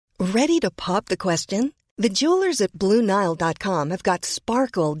Ready to pop the question? The jewelers at BlueNile.com have got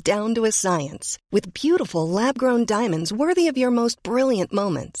sparkle down to a science with beautiful lab-grown diamonds worthy of your most brilliant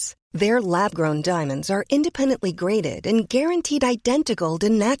moments. Their lab-grown diamonds are independently graded and guaranteed identical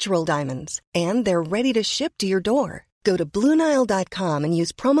to natural diamonds, and they're ready to ship to your door. Go to BlueNile.com and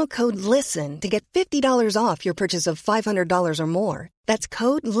use promo code LISTEN to get $50 off your purchase of $500 or more. That's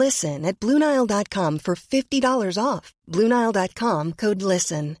code LISTEN at BlueNile.com for $50 off. BlueNile.com, code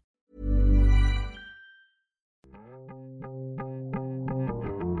LISTEN.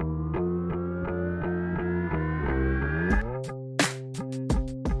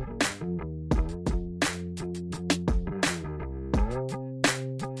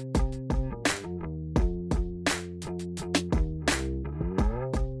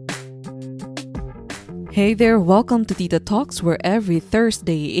 Hey there, welcome to Tita Talks, where every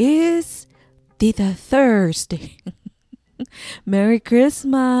Thursday is Tita Thursday. Merry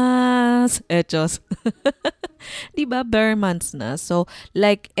Christmas! Echos. Diba, bare months na. So,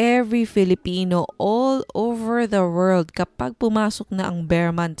 like every Filipino all over the world, kapag pumasok na ang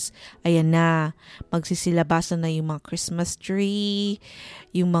bare months, ayan na, magsisilabasan na yung mga Christmas tree,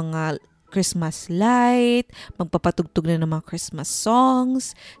 yung mga Christmas light, magpapatugtog na ng mga Christmas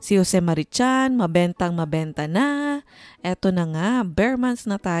songs, si Jose Marichan, mabenta na. Eto na nga, bare months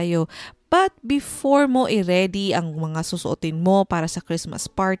na tayo. But before mo i-ready ang mga susuotin mo para sa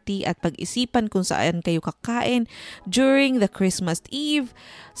Christmas party at pag-isipan kung saan kayo kakain during the Christmas Eve,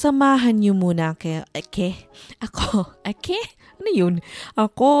 samahan niyo muna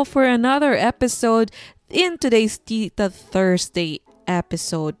ako for another episode in today's Tita Thursday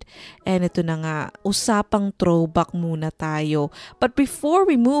episode. And ito na nga, usapang throwback muna tayo. But before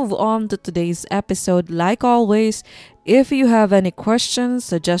we move on to today's episode, like always, if you have any questions,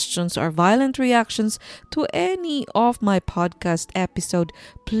 suggestions, or violent reactions to any of my podcast episode,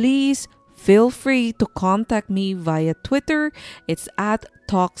 please feel free to contact me via Twitter. It's at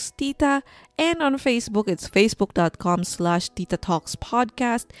TalksTita. And on Facebook, it's facebook.com/Tita Talks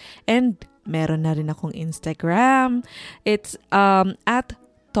Podcast. And meron na rin akong Instagram. It's at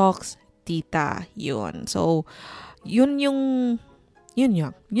TalksTita. Yun. So, yun lang.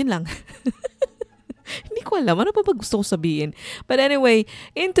 Hindi ko alam. Ano pa ba gusto ko sabihin? But anyway,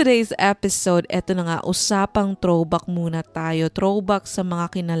 in today's episode, eto na nga, usapang throwback muna tayo. Throwback sa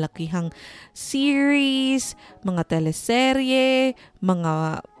mga kinalakihang series, mga teleserye,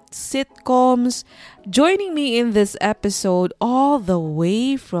 mga sitcoms. Joining me in this episode all the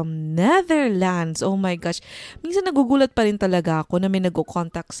way from Netherlands. Oh my gosh. Minsan nagugulat pa rin talaga ako na may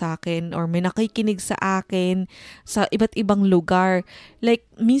nag-contact sa akin or may nakikinig sa akin sa iba't ibang lugar. Like,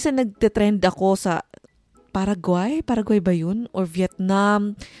 minsan nagte-trend ako sa Paraguay ba yun? Or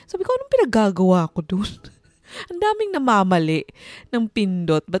Vietnam. Sabi ko, anong pinagagawa ko dun? Ang daming namamali ng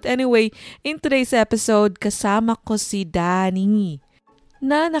pindot. But anyway, in today's episode, kasama ko si Danny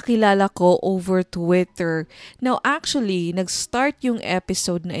na nakilala ko over Twitter. Now, actually, nag-start yung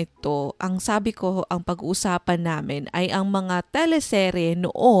episode na ito. Ang sabi ko, ang pag-uusapan namin ay ang mga teleserye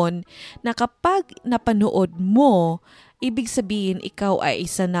noon na kapag napanood mo, ibig sabihin ikaw ay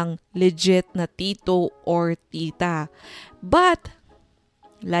isa ng legit na tito or tita. But,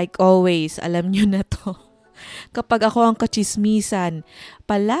 like always, alam nyo na to. Kapag ako ang kachismisan,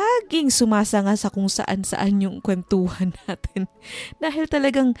 palaging sumasanga sa kung saan-saan yung kwentuhan natin. Dahil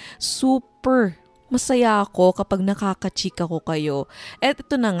talagang super masaya ako kapag nakakachika ko kayo. At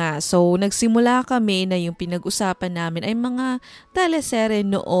ito na nga, so nagsimula kami na yung pinag-usapan namin ay mga teleserye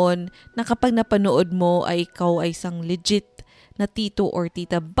noon na kapag napanood mo ay ikaw ay isang legit na tito or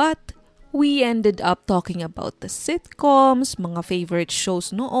tita. But we ended up talking about the sitcoms, mga favorite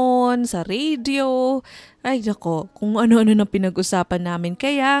shows noon, sa radio. Ay, nako, kung ano-ano na pinag-usapan namin.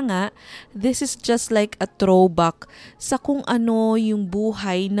 Kaya nga, this is just like a throwback sa kung ano yung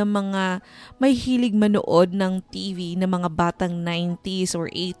buhay ng mga may hilig manood ng TV na mga batang 90s or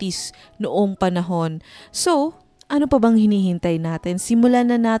 80s noong panahon. So, ano pa bang hinihintay natin?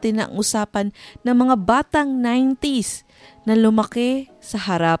 Simulan na natin ang usapan ng mga batang 90s na lumaki sa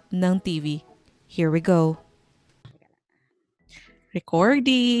harap ng TV. Here we go.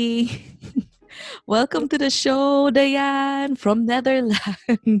 Recording! Welcome to the show, Dayan, from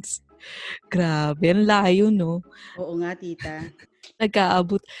Netherlands. Grabe, ang layo, no? Oo nga, tita.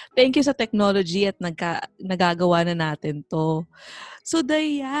 Nagkaabot. Thank you sa technology at nagagawa na natin to. So,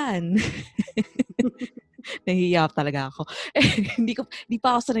 Dayan, nahihiya talaga ako. Hindi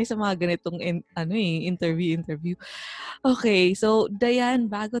pa ako sanay sa mga ganitong interview. Okay, so Dayan,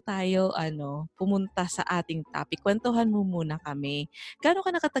 bago tayo pumunta sa ating topic, kwentuhan mo muna kami. Gaano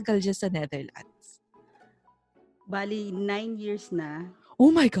ka nakatagal dyan sa Netherlands? Bali, 9 years na. Oh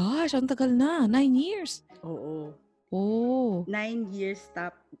my gosh, ang tagal na. 9 years. Oo. Oh. 9 years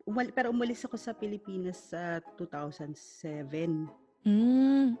pero umalis ako sa Pilipinas sa 2007.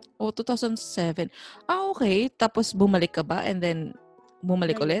 2007. Okay. Tapos bumalik ka ba and then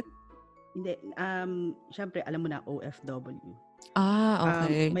bumalik ulit? Hindi. Syempre, alam mo na, OFW.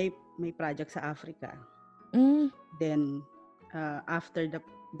 Okay. May project sa Africa. Then, after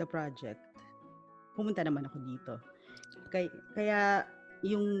the project, pumunta naman ako dito. Kaya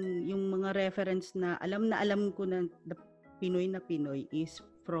yung mga reference na alam ko na Pinoy is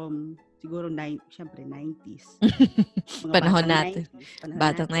from siguro syempre 90s. Panahon natin.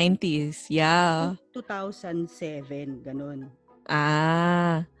 Batang 90s. Yeah. 2007, ganun.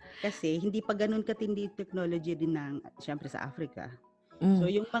 Kasi hindi pa ganun katindi technology din syempre sa Africa. So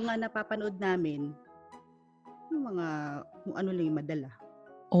yung mga napapanood namin, yung mga kung ano lang yung madala.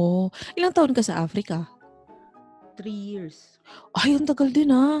 Oh, ilang taon ka sa Africa? 3 years. Ay, ang tagal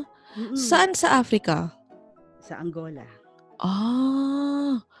din Saan sa Africa? Sa Angola.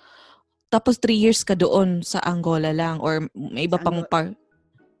 Tapos 3 years ka doon sa Angola lang or may iba pang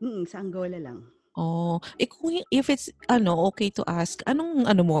sa Angola lang. Oh, if it's okay to ask, anong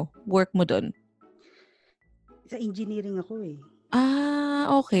work mo doon? Sa engineering ako eh.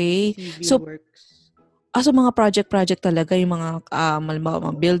 Okay. Civil works. So mga project talaga yung mga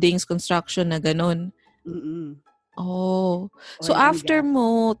mga buildings, construction na ganun. Oh. So after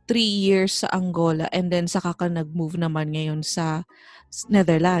mo 3 years sa Angola and then saka ka nag-move naman ngayon sa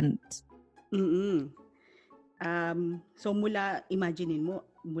Netherlands. So imaginein mo,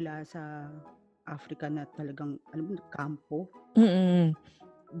 mula sa Africa na talagang, kampo.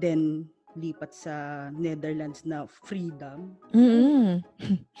 Then, lipat sa Netherlands na freedom.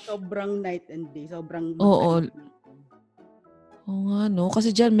 Sobrang night and day. Sobrang Oo nga, no?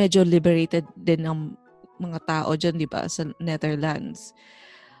 Kasi dyan medyo liberated din ang mga tao dyan, di ba? Sa Netherlands.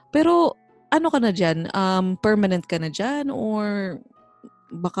 Pero, ano ka na dyan? Permanent ka na dyan? Or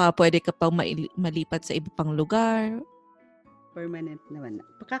baka pwede ka pang malipat sa iba pang lugar? Permanent naman.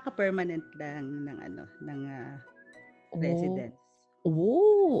 Pagkaka-permanent lang ng residence.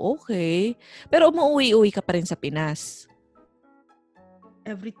 Oh, okay. Pero umuwi-uwi ka pa rin sa Pinas?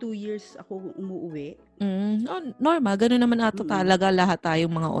 Every 2 years ako umuwi. Normal. Ganun naman talaga lahat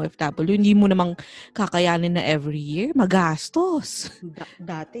tayong mga OFW. Hindi mo namang kakayanin na every year. Magastos.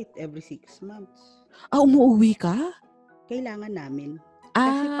 Dati, every 6 months. Umuwi ka? Kailangan namin.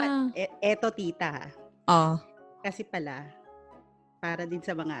 Kasi eto tita. Kasi pala, para din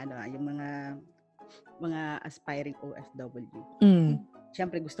sa mga yung mga aspiring OFW.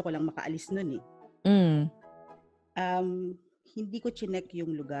 Siyempre gusto ko lang makaalis nun eh. Hindi ko chinek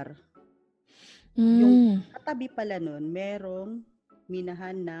yung lugar. Yung katabi pala nun, merong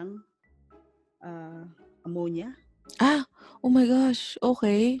minahan ng ammonia. Oh my gosh.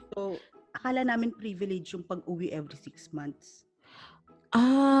 Okay. So, akala namin privilege yung pag-uwi every 6 months.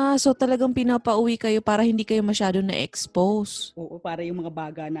 So talagang pinapauwi kayo para hindi kayo masyado na-expose. Oo, para yung mga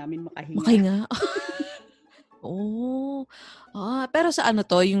baga namin makahinga. Makahinga? Pero sa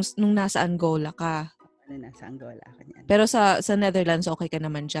nung nasa Angola ka? Nasa Angola ako niyan. Pero sa Netherlands, okay ka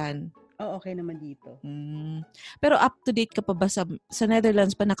naman dyan? Okay naman dito. Pero up to date ka pa ba sa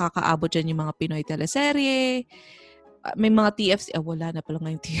Netherlands pa nakakaabot dyan yung mga Pinoy teleserye? May mga TFC. Wala na pala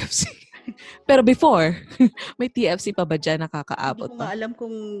ngayon TFC. Pero before, may TFC pa ba dyan nakakaabot pa? Hindi ko nga alam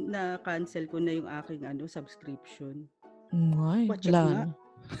kung na-cancel ko na yung aking subscription. Wala.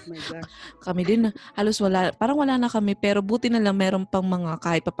 Oh my gosh. Kami din halos wala. Parang wala na kami pero buti na lang meron pang mga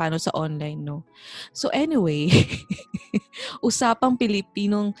kahit papaano sa online, no? So anyway, usapang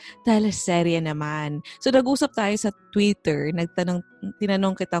Pilipinong teleserye naman. So nag-usap tayo sa Twitter,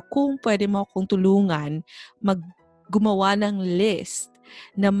 tinanong kita kung pwede mo akong tulungan gumawa ng list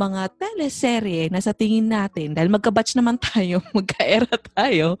ng mga teleserye na sa tingin natin, dahil magka-batch naman tayo, magka-era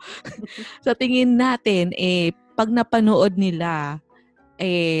tayo, sa tingin natin, pag napanood nila,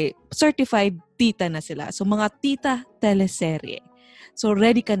 certified tita na sila. So, mga tita teleserye. So,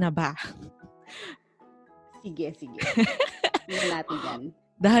 ready ka na ba? Sige. Tingnan natin yan.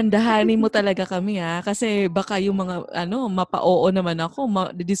 Dahan-dahanin mo talaga kami kasi baka yung mga mapa-oo naman ako,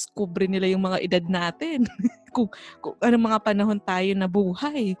 ma-discover nila yung mga edad natin. kung anong mga panahon tayo na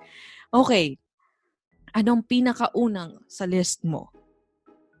buhay. Okay. Anong pinakaunang sa list mo?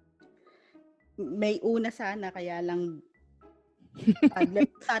 May una sana, kaya lang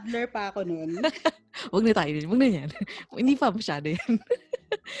toddler pa ako noon. Wag na yan. Hindi pa masyado yan.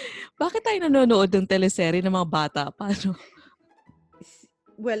 Bakit tayo nanonood ng teleserye ng mga bata pa?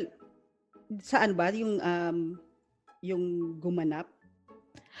 Well, saan ba? Yung gumanap?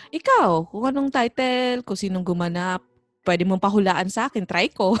 Ikaw, kung anong title, kung sinong gumanap. pwede mong pahulaan sa akin. Try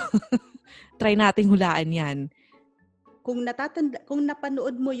ko. Try nating hulaan yan. Kung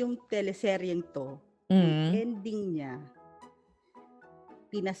napanood mo yung teleseryeng to, yung ending niya,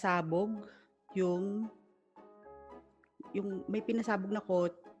 pinasabog yung may pinasabog na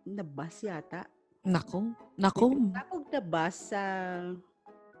na bus yata. Nako. May pinasabog na bus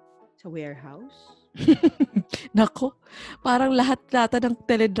sa warehouse. Nako, parang lahat ng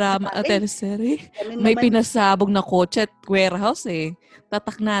teledrama at teleserye may pinasabog na kotse at warehouse eh.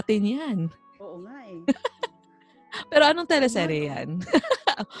 Tatak natin yan. Oo nga eh. Pero anong teleserye yan?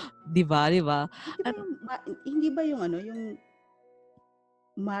 Di ba? Hindi ba yung yung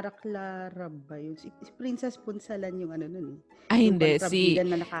Mara Clara ba yun? Si Princess Punsalan yung nun eh. Ay, hindi.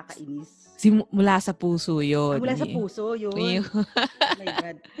 Na nakakainis. Mula sa puso yun. Mula sa puso yun. Oh my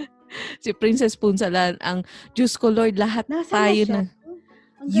God. Si Princess Punsalan, ang Diyos ko Lord, lahat nasa tayo na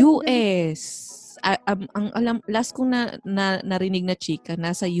US. Last kong narinig na chika,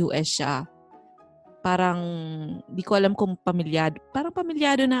 nasa US siya. Parang, di ko alam kung pamilyado. Parang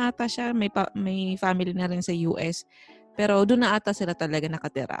pamilyado na ata siya. May family na rin sa US. Pero doon na ata sila talaga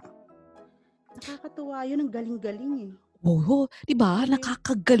nakatira. Nakakatuwa yun. Ang galing-galing eh. Oo, di ba?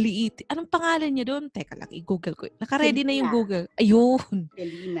 Nakakagaliit. Anong pangalan niya doon? Teka lang, i-google ko. Naka-ready na yung Google. Ayun.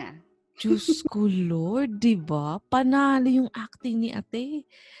 Selena. Diyos ko Lord, di ba? Panalo yung acting ni ate.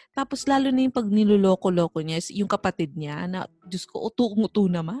 Tapos lalo na yung pag niloloko-loko niya, yung kapatid niya, na Diyos ko, utu-umutu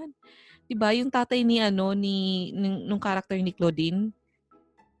naman. Di ba? Yung tatay ni nung character ni Claudine.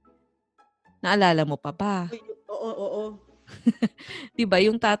 Naalala mo pa ba? Oo. Di ba?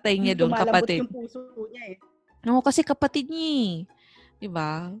 Yung tatay niya doon, kapatid. Yung puso niya eh. No, kasi kapatid niya. Di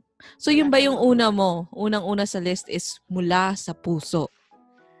ba? So, yun ba yung unang-una sa list is Mula sa Puso?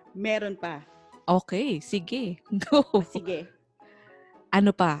 Meron pa. Okay, sige. Go. Sige.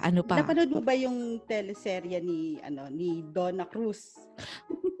 Ano pa? Napanood mo ba yung teleserye ni Donna Cruz?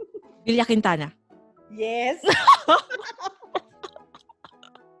 Villa Quintana. Yes.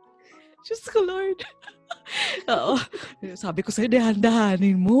 Diyos ko, Lord. Oo. Sabi ko sa'yo,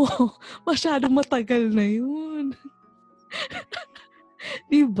 dahan-dahanin mo. Masyadong matagal na yun.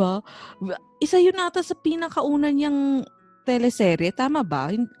 Diba? Isa yun nata sa pinakauna niyang teleserye. Tama ba?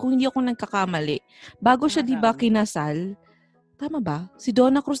 Kung hindi ako nagkakamali. Bago siya, diba, kinasal? Tama ba? Si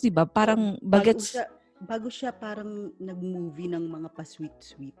Donna Cruz, diba? Parang bagets... Bago siya parang nag-movie ng mga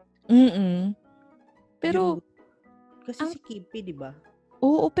pa-sweet-sweet. Pero... Kasi si Kimpy, diba?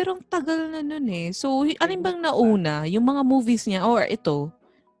 Oo, pero ang tagal na nun eh. So, alin bang nauna? Yung mga movies niya or ito?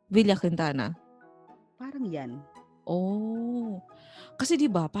 Villa Quintana? Parang yan. Oh. Kasi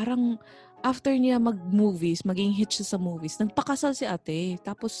diba, parang after niya mag-movies, maging hit siya sa movies, nagpakasal si ate.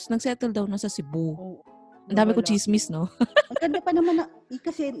 Tapos, nagsettle down na sa Cebu. Oh, ang dami ko chismis, no? Ang ganda pa naman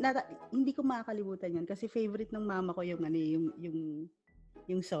kasi hindi ko makakalimutan yan. Kasi favorite ng mama ko yung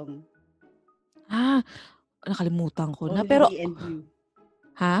song. Nakalimutan ko na. Only Pero, Me and You.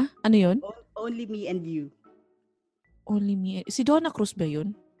 Ha? Ano yun? Only Me and You. Only Me. Si Donna Cruz ba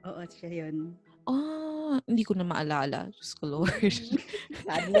yun? Oo, siya yun. Hindi ko na maalala. Diyos ko, Lord.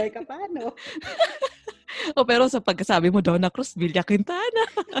 Sad boy ka pa, no? Pero sa pagkasabi mo, Donna Cruz, Villa Quintana.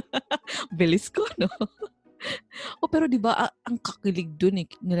 Bilis ko, no? Pero di ba ang kakilig dun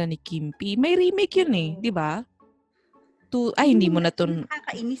nila ni Kimpy. May remake yun eh, di ba? Hindi mo na to...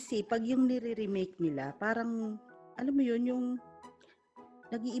 Nakakainis eh. Pag yung nire-remake nila, parang, alam mo yun, yung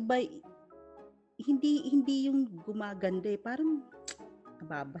nag-iiba, hindi yung gumaganda eh. Parang,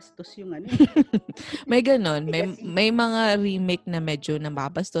 nababastos yung May ganon. May mga remake na medyo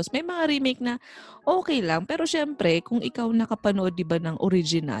nababastos. May mga remake na okay lang. Pero syempre, kung ikaw nakapanood, di ba, ng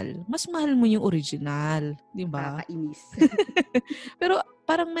original, mas mahal mo yung original. Di ba? Nakakainis. Pero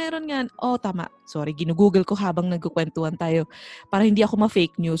parang meron nga, tama. Sorry, ginugoogle ko habang nagkukwentuhan tayo. Para hindi ako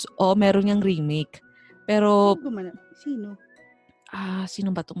ma-fake news. Meron niyang remake. Pero... Sino?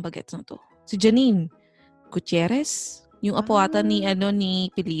 Sino ba tong bagets na to? Si Janine Gutierrez? Yung apo ata ni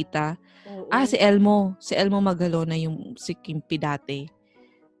Pilita. Si Elmo. Si Elmo Magalona yung si Kimpy dati.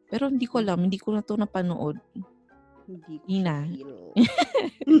 Pero hindi ko alam. Hindi ko na to napanood. Hindi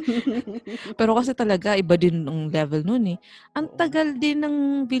Pero kasi talaga, iba din ang level nun eh. Ang tagal din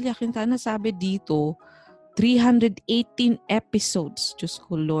ng Villa Quintana, sabi dito, 318 episodes. Diyos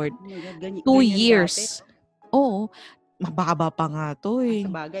ko, Lord. 2 years. Oo. Mababa pa nga to eh.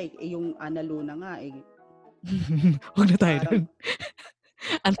 Sa bagay, yung Ana Luna nga eh. Huwag na tayo nun.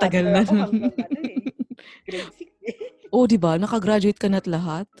 Ang tagal na nun. Grade 6 eh. Diba? Nakagraduate ka na't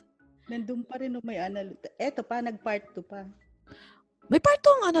lahat? Nandun pa rin may Ana Luna. Eto pa, nag-part 2 pa. May part 2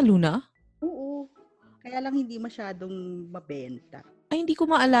 ang Ana Luna? Oo. Kaya lang hindi masyadong mabenta. Ay, hindi ko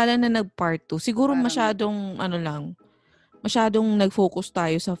maalala na nag-part 2. Siguro parang, masyadong lang. masyadong nag-focus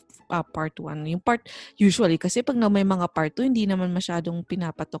tayo sa part 1. Yung part, usually, kasi pag may mga part 2, hindi naman masyadong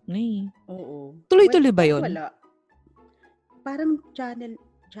pinapatok na eh. Oo. Tuloy-tuloy ba yun? Wala. Parang channel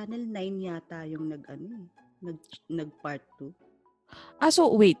 9 yata yung nag part 2.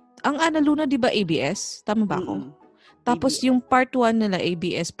 So wait. Ang Ana Luna, di ba ABS? Tama ba ako? Tapos ABS. Yung part 1 nila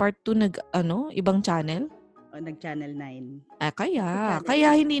ABS, part 2 ibang channel? Nag-channel 9. Kaya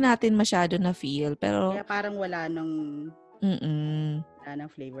hindi natin masyado na feel. Pero kaya parang wala nang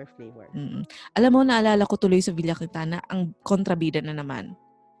flavor. Alam mo, naalala ko tuloy sa Villa Quintana, ang kontrabida na naman.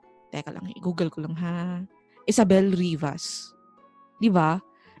 Teka lang, i-google ko lang ha. Isabel Rivas. Di ba?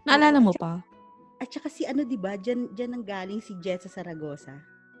 Naalala mo pa? At saka si di ba? Diyan ang galing si Jessa Saragosa.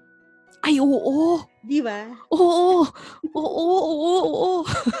 Ay, oo. Di ba? Oo.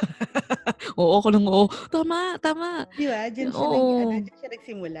 Oo ko lang, oo. Tama. Di ba? Diyan siya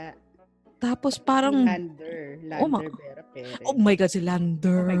nagsimula. Tapos parang Lander Vera Perez. Oh my God, si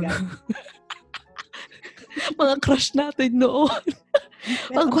Lander. Oh my God. Mga crush natin noon.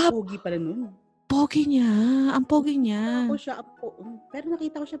 Pero ang pogi pala noon. Pogi niya. Ang pogi niya. Ako siya, pero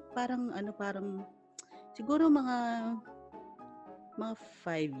nakita ko siya parang siguro mga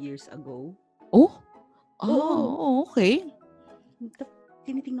 5 years ago. Oh, okay.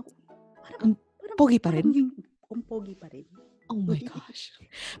 Tinitingnan ko. Parang pogi pa rin? Ang pogi pa rin. Oh my gosh.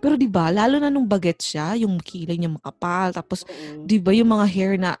 Pero 'di ba, lalo na nung baget siya, yung kilay niya makapal, tapos 'di ba yung mga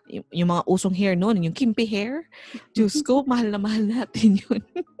hair na yung mga usong hair noon, yung kimpi hair. Diyos ko, mahal na mahal natin yun.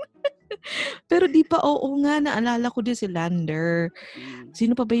 Pero 'di ba, oo nga, naalala ko din si Lander.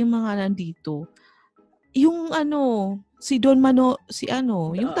 Sino pa ba yung mga nandito? Yung si Don Mano,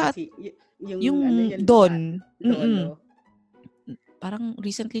 yung Don. Parang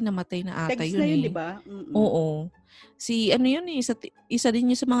recently namatay na ata Text yun na yun, di ba? Oo. Si yun isa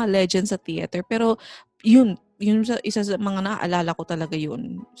din yun sa mga legends sa theater. Pero yun isa sa mga naaalala ko talaga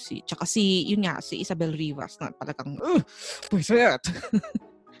yun. Tsaka si Isabel Rivas na talagang, puset!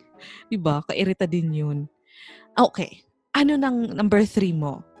 Diba? Kairita din yun. Okay. Ano nang number 3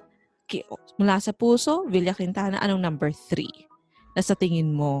 mo? Mula sa puso, Villa Quintana, anong number 3? Na sa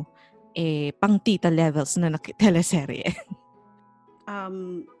tingin mo, pang tita levels na teleserye?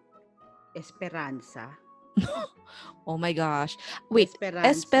 Esperanza. Oh my gosh. Wait,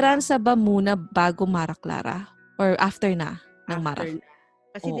 Esperanza ba muna bago Mara Clara? Or after na ng Mara?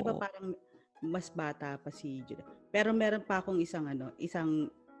 Kasi di ba parang mas bata pa si Judah. Pero meron pa akong isang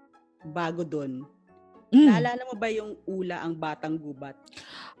bago doon. Naalala mo ba yung Ula ang Batang Gubat?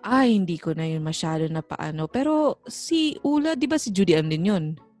 Ay, hindi ko na yun masyado na paano. Pero si Ula, di ba si Judy Ann din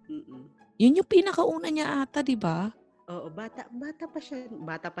yun? Yun yung pinakauna niya ata, di ba? Oo, bata pa siya.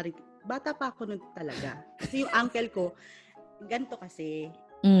 Bata pa ako nun talaga. Kasi yung uncle ko, ganito kasi,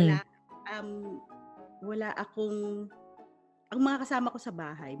 wala akong, ang mga kasama ko sa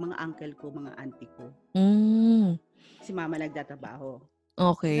bahay, mga uncle ko, mga auntie ko. Si mama nagtatrabaho.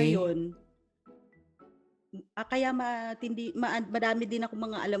 Okay. Ngayon, kaya madami din ako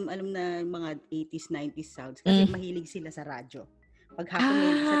mga alam na mga 80s, 90s sounds. Kasi mahilig sila sa radyo. Pag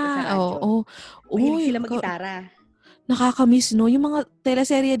hapon sa radyo. Mahilig sila mag-gitara. Nakakamiss, no? Yung mga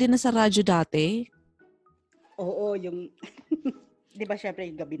teleserye din na sa radyo dati. Oo, yung... Di ba syempre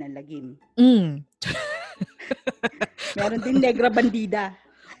yung Gabi ng Lagim? Meron din Negra Bandida.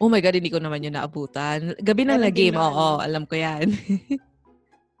 Oh my God, hindi ko naman yun naabutan. Gabi ng Lagim, oo, alam ko yan.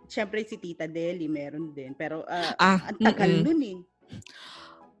 Syempre si Tita Deli, meron din. Pero ang tagal nun eh.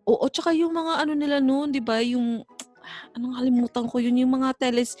 Oo, tsaka yung mga nila noon, di ba? Yung... Anong kalimutan ko yun, yung mga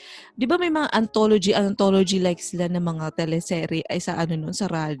di ba may mga anthology like sila na mga teleserye ay sa sa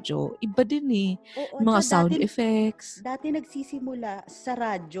radyo. Iba din eh. Mga sound effects. Dati nagsisimula sa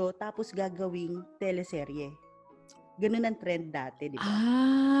radyo tapos gagawing teleserye. Ganun ang trend dati, di ba?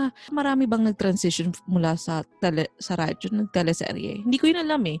 Marami bang nag-transition mula sa radyo ng teleserye? Hindi ko yun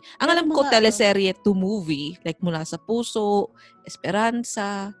alam eh. Ang alam ko, teleserye to movie. Like mula sa Puso,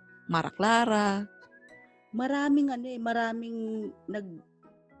 Esperanza, Mara Clara. Maraming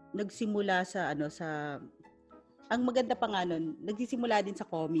nagsimula sa ang maganda pa nga nun, nagsisimula din sa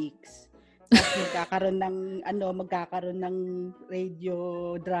comics. Tapos magkakaroon ng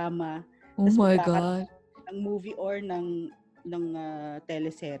radio drama. Oh my God. Ng movie or ng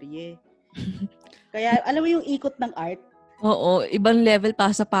teleserye. Kaya alam mo yung ikot ng art? Oo, ibang level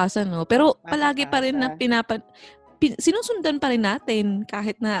pasa-pasa, no? Pero palagi pa rin na sinusundan pa rin natin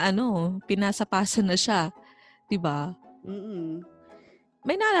kahit na pinasa-pasa na siya. 'Di ba?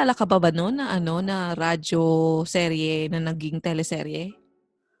 May naalala ka ba noon na na radyo serye na naging teleserye?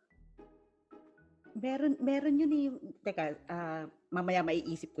 Meron yun eh. Teka, mamaya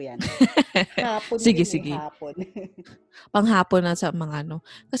maiisip ko yan. Hapon sige, yun sige. Hapon. Panghapon na sa mga ano.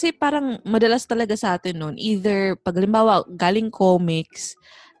 Kasi parang madalas talaga sa atin noon, either pag halimbawa galing comics,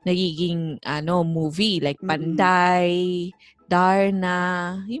 nagiging movie like Panday,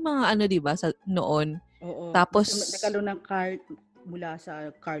 Darna, yung mga di ba sa noon. Oo. Tapos nagkaroon ng mula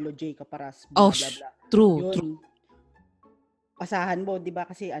sa Carlo J. Caparas, blah blah blah. True. Asahan mo, 'di ba?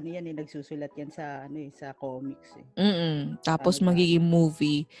 Kasi yan nagsusulat yan sa sa comics eh. Tapos magiging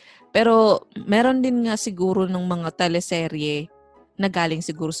movie. Pero meron din nga siguro ng mga teleserye na galing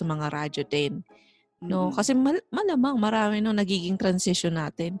siguro sa mga radyo din. No, kasi malamang marami nagiging transition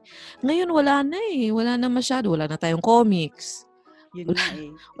natin. Ngayon wala na eh. Wala na masyado. Wala na tayong comics. Yun nga eh.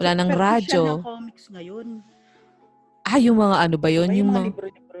 Wala nang radyo. Pero ng comics ngayon. Yung mga ba yun? Yung mga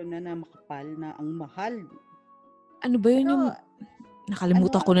libro-libro na makapal na ang mahal. Ano ba yun? Yung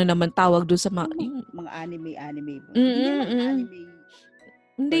nakalimutan ko na naman tawag doon sa mga anime. Anime.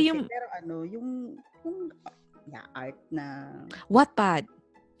 Hindi yung pero yung art na Wattpad.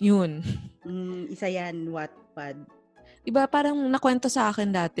 Yun. Isa yan, Wattpad. Diba parang nakwento sa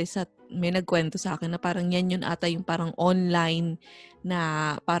akin dati, may nagkwento sa akin na parang yan yun ata yung parang online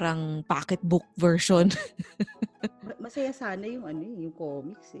na parang pocketbook version. Masaya sana yung yung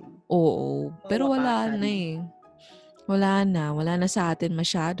comics eh. Oo, pero wala na eh. Wala na sa atin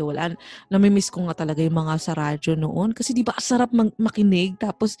masyado. Namimiss ko nga talaga yung mga sa radyo noon. Kasi di ba sarap makinig.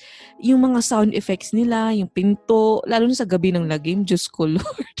 Tapos yung mga sound effects nila, yung pinto, lalo na sa gabi ng lagim, Diyos ko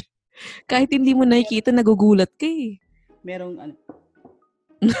Lord. Kahit hindi mo nakikita, nagugulat ka eh. Merong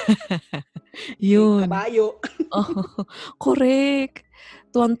yun. Kabayo. Correct.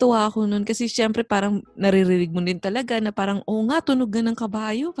 Tuwang-tuwa ako nun. Kasi syempre parang naririnig mo din talaga na parang, nga, tunog ng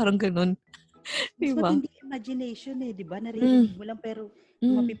kabayo. Parang ganun. Diba? Hindi imagination eh, di ba? Naririnig mo lang pero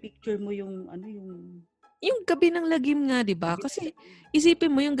mapipicture mo yung yung gabi ng lagim nga, di ba? Kasi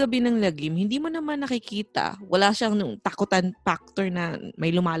isipin mo yung gabi ng lagim, hindi mo naman nakikita. Wala siyang takutan factor na may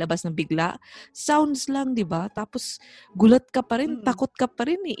lumalabas na bigla. Sounds lang, di ba? Tapos gulat ka pa rin, takot ka pa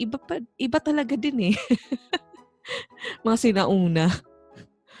rin eh. Iba talaga din eh. Mga sinauna.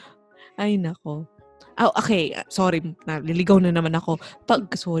 Ay, nako. Okay. Sorry, naliligaw na naman ako.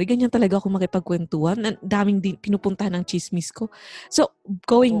 Ganyan talaga ako makipagkwentuhan. Daming pinupuntahan ng chismis ko. So,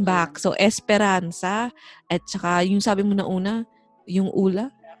 going back. So, Esperanza. At saka, yung sabi mo na una, yung Ula?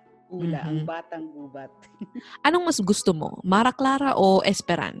 Ula, ang batang gubat. Anong mas gusto mo? Mara Clara o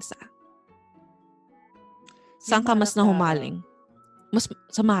Esperanza? Saan ka mas nahumaling? Mas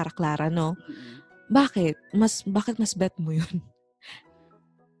sa Mara Clara, no? Bakit? Bakit mas bet mo yun?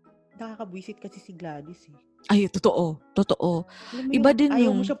 Nakakabwisit kasi si Gladys eh. Ay, totoo. Iba din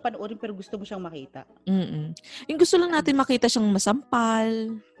ayaw mo siyang panoorin pero gusto mo siyang makita. Yung gusto lang natin makita siyang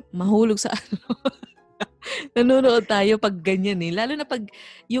masampal, mahulog sa nanonood tayo pag ganyan eh. Lalo na pag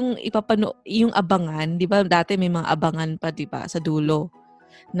yung yung abangan, di ba? Dati may mga abangan pa, di ba? Sa dulo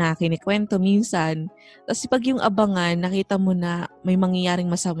na kinikwento minsan. Tapos pag yung abangan, nakita mo na may mangyayaring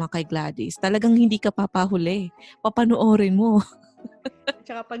masama kay Gladys, talagang hindi ka papahuli. Papanoorin mo.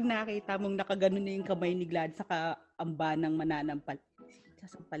 Tsaka pag nakita mong nakaganon na yung kamay ni Glad sa kaamba ng mananampal,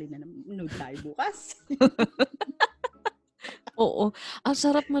 sasampalin na naman tayo bukas. Oo. Ang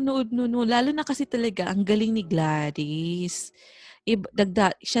sarap manood nun. Lalo na kasi talaga, ang galing ni Gladys.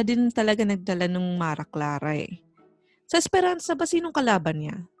 Siya din talaga nagdala ng Mara Clara eh. Sa Esperanza ba, sinong kalaban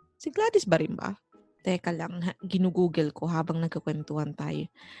niya? Si Gladys ba rin ba? Teka lang, ginugoogle ko habang nagkakwentuhan tayo.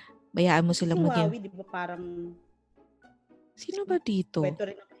 Bayaan mo silang maging... Si Wawi, di ba parang... Sino ba dito? Kwento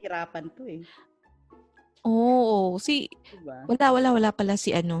rin ang kahirapan to eh. Oo. Diba? Wala pala si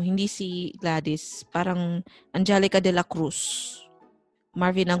hindi si Gladys. Parang Angelica de la Cruz.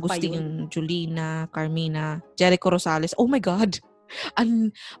 Marvin Agustin, Julina, Carmina, Jericho Rosales. Oh my God!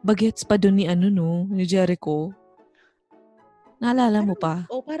 Bagets pa doon ni Jericho. Naalala mo pa?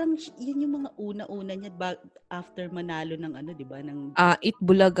 Parang yun yung mga una-una niya after manalo ng di ba?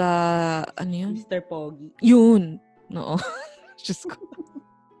 Itbulaga, yun? Mr. Pogi. Yun. Oo. Diyos ko.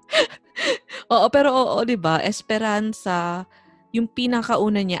 Pero 'di ba? Esperanza, yung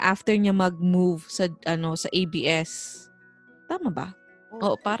pinakauna niya after niya mag-move sa sa ABS. Tama ba?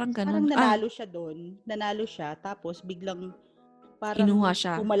 Parang ganoon. Parang nanalo siya doon. Nanalo siya tapos biglang parang kinuha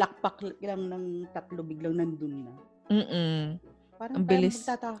siya. Pumalakpak lang ng 3 biglang nandun na. Parang ang bilis.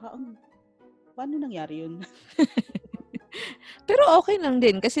 Magtataka, paano nangyari yun? Pero okay lang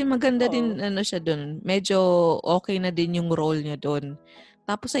din kasi maganda din siya doon. Medyo okay na din yung role niya doon.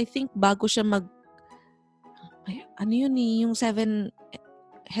 Tapos I think bago siya yung Seven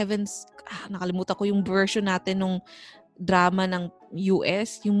Heavens, nakalimutan ko yung version natin nung drama ng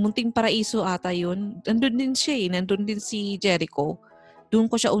US, yung Munting Paraiso ata yun. Nandun din siya nandun din si Jericho. Doon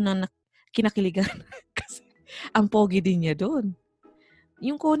ko siya unang kinakiligan. Kasi ang pogi din niya doon.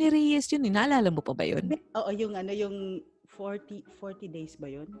 Yung Connie Reyes yun, naalala mo pa ba yun? Oo, yung 40 days ba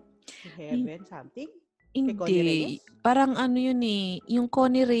yun? To Heaven, something? Hindi. Parang yun yung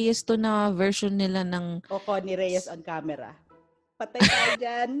Connie Reyes to na version nila ng... Connie Reyes on camera. Patay tayo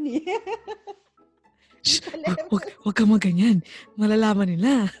dyan. Huwag ka maganyan. Malalaman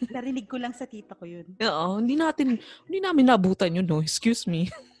nila. Narinig ko lang sa tita ko yun. Oo, hindi namin naabutan yun, no? Excuse me.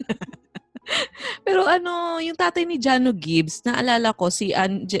 Pero yung tatay ni Jano Gibbs, naalala ko si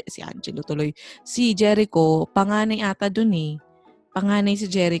Angelo tuloy. Si Jericho, panganay ata dun Panganay si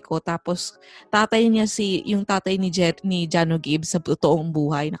Jericho, tapos tatay niya yung tatay ni Jano Gibbs sa totoong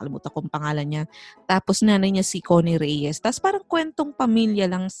buhay, nakalimutan ko ang pangalan niya. Tapos nanay niya si Connie Reyes. Tapos parang kwentong pamilya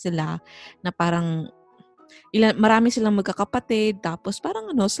lang sila na parang marami silang magkakapatid, tapos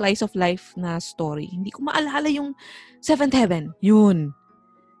parang slice of life na story. Hindi ko maalala yung Seventh Heaven. Yun.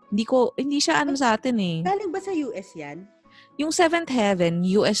 Hindi siya sa atin Galing ba sa US yan? Yung Seventh Heaven,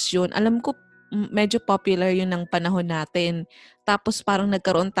 US yun. Alam ko, medyo popular yun ng panahon natin. Tapos parang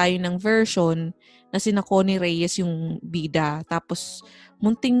nagkaroon tayo ng version na sina Connie Reyes yung bida. Tapos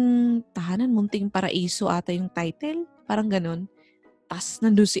Munting Paraiso ata yung title. Parang ganun. Tapos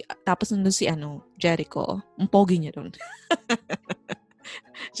nandun si Jericho. Ang pogi niya doon.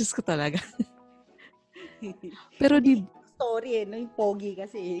 Diyos ko talaga. Pero story yung pogi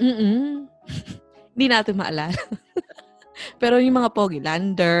kasi. Hindi natin maalala. Pero yung mga pogi,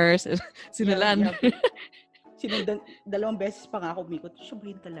 Landers, Lander. Dalawang beses pa nga ako umikot.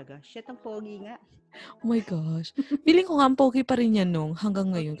 Sabihin talaga, shit, ang pogi nga. Oh my gosh. Feeling ko nga ang pogi pa rin yan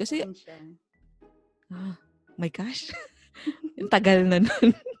hanggang ngayon. Kasi, my gosh. Yung tagal na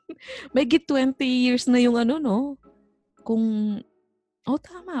nun. May 20 years na yung Kung,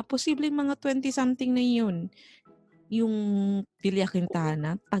 tama. Posible mga 20-something na yun. Yung Delia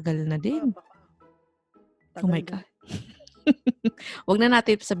Quintana, tagal na din. Oh my God. Huwag na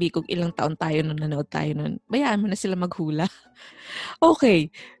natin sabihin kung ilang taon tayo nung nanood tayo nun. Bayaan mo na sila maghula.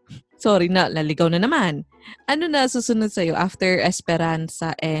 Okay. Sorry na, naligaw na naman. Ano na susunod sa'yo after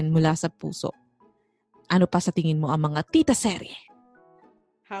Esperanza and Mula sa Puso? Ano pa sa tingin mo ang mga tita serye?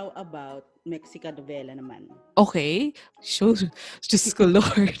 How about Mexican novela naman? Okay. Sure. Diyos ko,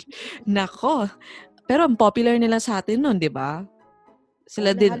 Lord. Nako. Pero ang popular nila sa atin nun, di ba?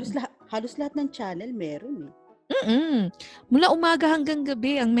 Sila din. Halos lahat ng channel meron Mula umaga hanggang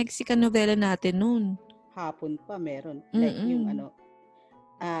gabi ang Mexican novela natin nun. Hapon pa meron. Like yung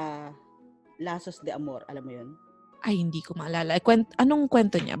Lazos de Amor, alam mo yun? Ay, hindi ko maalala. Anong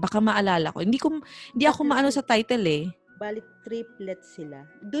kwento niya? Baka maalala ko. Hindi ako maano sa title Balik triplets sila.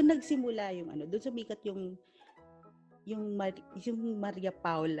 Doon nagsimula yung doon sumikat yung Maria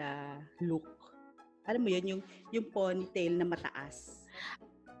Paula look. Alam mo yun, yung ponytail na mataas.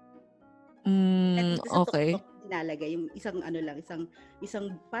 Okay. Dinalagay yung isang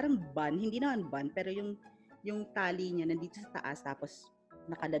parang bun, hindi naman bun, pero yung tali niya nandito sa taas, tapos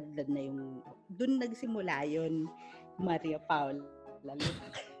nakaladlad na yung, doon nagsimula yun, Maria Paula look.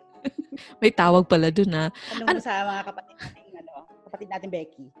 May tawag pala doon Sa mga kapatid natin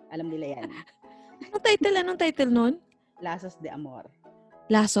Becky, alam nila yan. Anong title nun? Lazos de Amor.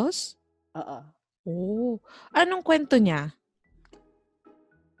 Lazos? Oo. Oh. Anong kwento niya?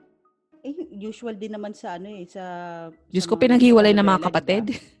 Usual din naman sa sa Diyos ko, pinaghiwalay ng mga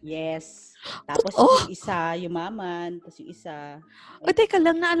kapatid? Diba? Yes. Tapos yung isa, yumaman. Tapos yung isa... teka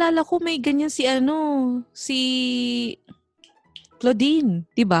lang, naalala ko may ganyan si Claudine,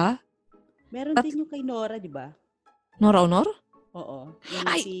 di ba? Meron din yung kay Nora, di ba? Nora Honor? Oo.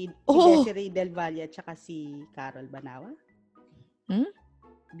 Si Desiree Del Valle at saka si Carol Banawa.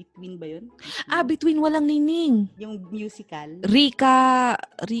 Between ba yun? Between Walang Nining. Yung musical. Rika,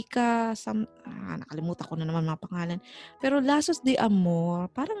 nakalimutan ko na naman mga pangalan. Pero Lazos de Amor,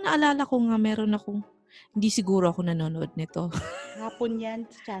 parang naalala ko nga meron akong, hindi siguro ako nanonood nito. Hapon yan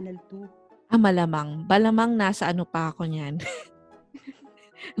sa Channel 2. Malamang. Balamang nasa pa ako niyan.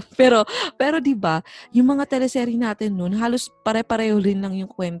 Pero 'di ba, yung mga teleserye natin noon, halos pare-pareho rin lang yung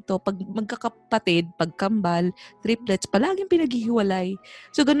kwento. Pag magkakapatid, pagkambal, triplets, palaging pinaghihiwalay.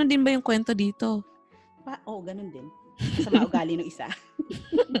 So ganun din ba yung kwento dito? Ganun din. Sa maugali ng isa.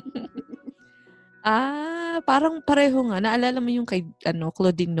 Parang pareho nga. Naalala mo yung kay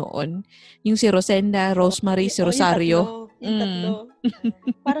Claudine noon? Yung si Rosenda, Rosemary, si Rosario. Yung tatlo.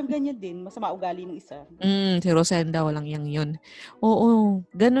 Parang ganyan din. Masama ugali ng isa. Si Rosenda, walang yun. Oo.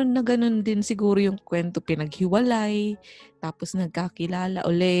 Ganun din siguro yung kwento. Pinaghiwalay. Tapos nagkakilala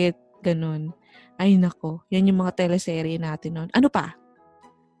ulit. Ganun. Ay nako, yan yung mga teleserye natin noon. Ano pa?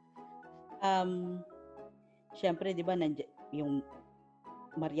 Syempre, di ba, yung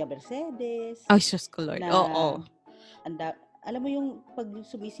Maria Mercedes. Ay, Diyos ko Lord. Oo. Alam mo yung pag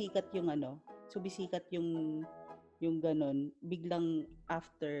sumisikat yung ganon, biglang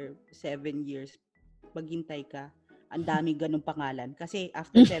after 7 years, maghintay ka, ang daming ganong pangalan. Kasi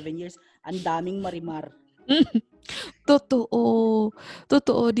after 7 years, ang daming Marimar. Totoo,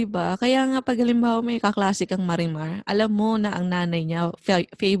 di ba? Kaya nga pag halimbawa may kaklase kang Marimar, alam mo na ang nanay niya,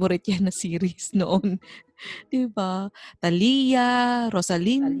 favorite yan na series noon. Di ba? Talia,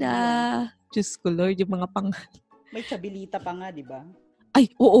 Rosalinda, Diyos ko Lord, yung mga May Chabilita pa nga, di ba? Ay,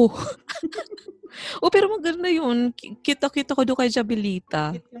 oo. Pero maganda yun. Kita ko doon kay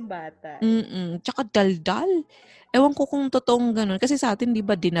Chabilita. Cute yung bata. Tsaka daldal. Ewan ko kung totoong ganun. Kasi sa atin, di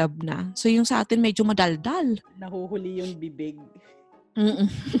ba, dinab na. So, yung sa atin, medyo madaldal. Nahuhuli yung bibig.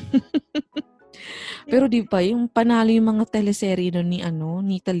 Pero di ba, yung panalo yung mga teleserye nun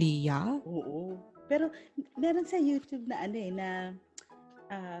ni Talia? Oo. Pero, meron sa YouTube na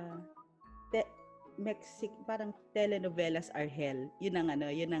parang telenovelas are hell. Yun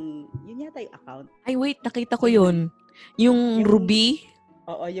yata yung account. Ay, wait, nakita ko yun. Yung Ruby?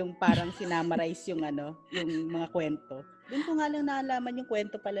 Oo, yung parang sinamarize yung mga kwento. Doon ko nga lang naalaman yung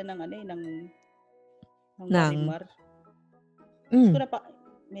kwento pala ng Marimar.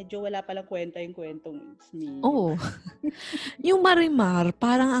 Medyo wala palang kwenta yung kwentong Smee. Oo. Yung Marimar,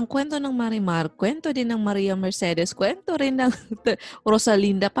 parang ang kwento ng Marimar, kwento din ng Maria Mercedes, kwento rin ng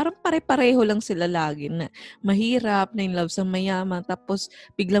Rosalinda, parang pare-pareho lang sila lagi na mahirap, na in love sa mayaman, tapos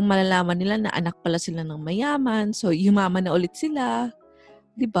biglang malalaman nila na anak pala sila ng mayaman, so yumaman na ulit sila.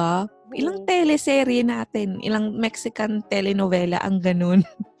 Diba? Ilang teleserye natin, ilang Mexican telenovela ang ganun.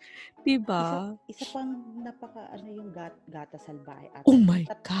 Diba? Isa pang yung Gata Salvaje. Oh my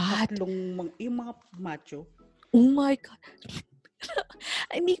God! Yung mga macho. Oh my God!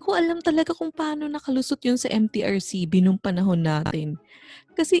 Hindi ko alam talaga kung paano nakalusot yun sa MTRCB nung panahon natin.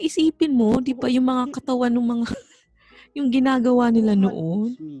 Kasi isipin mo, di ba, yung mga katawan ng mga yung ginagawa nila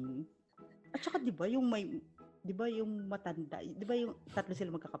noon. At saka di ba yung matanda, di ba yung tatlo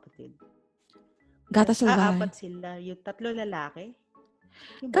sila magkakapatid? Gata Salvaje. 4 sila, yung 3 lalaki.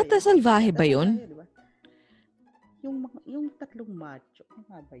 Gata Salvaje ba yun? Diba? Yung 3 macho. Ano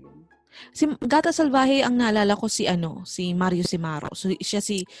nga ba yun? Si Gata Salvaje, ang naalala ko si Mario Simaro. So, siya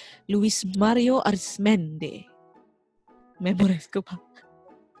si Luis Mario Arismendi. Memorize ko pa.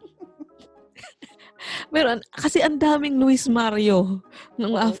 Pero kasi ang daming Luis Mario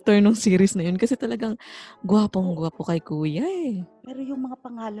nung after nung series na yun. Kasi talagang gwapong-gwapo kay kuya eh. Pero yung mga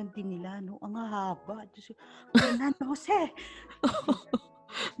pangalan din nila, ang haba. Fernando Jose.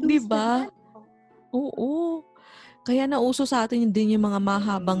 Diba? Oo. Kaya nauso sa atin din yung mga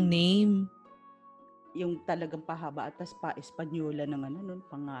mahabang name. Yung talagang pahaba at tas pa-Espanyola ng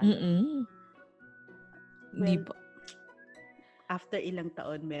pangalan. Well, diba? After ilang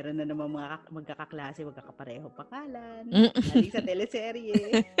taon, meron na naman mga magkakaklase, magkakapareho pangalan. Galing sa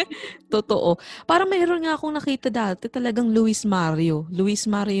teleserye. Totoo. Parang mayroon nga akong nakita dati, talagang Luis Mario. Luis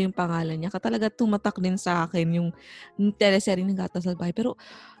Mario yung pangalan niya. Talaga tumatak din sa akin yung teleserye ng Gata Salvaje. Pero,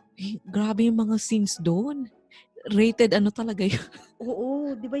 grabe yung mga scenes doon. Rated talaga yun.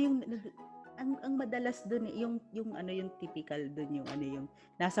 Oo. Di ba yung ang madalas doon, yung typical doon, yung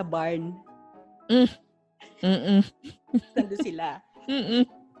nasa barn. Nando sila.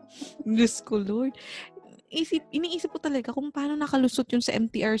 Diyos ko, Lord. Iniisip ko talaga kung paano nakalusot yun sa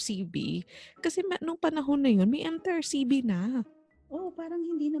MTRCB. Kasi nung panahon na yun, may MTRCB na. Parang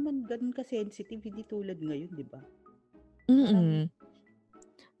hindi naman ganun ka-sensitive. Hindi tulad ngayon, di ba?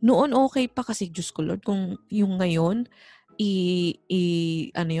 Noon okay pa kasi, Diyos ko, Lord, kung yung ngayon,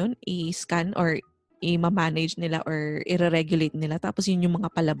 i-scan or i-manage nila or i-regulate nila. Tapos yun yung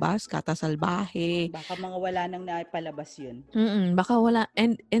mga palabas, Gata Salvaje. Baka mga wala nang naipalabas yun. Baka wala.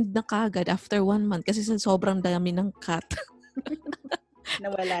 And na kagad after 1 month kasi sa sobrang dami ng cut.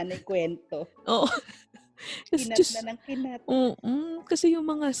 Nawala na yung kwento. Oo. Kinat na ng kinat. Kasi yung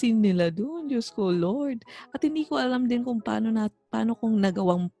mga scene nila doon, Diyos ko, Lord. At hindi ko alam din kung paano kung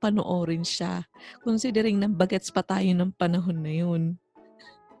nagawang panoorin siya. Considering na bagets pa tayo ng panahon na yun.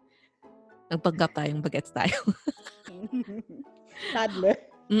 Nagpanggap tayong bagets tayo. Toddler.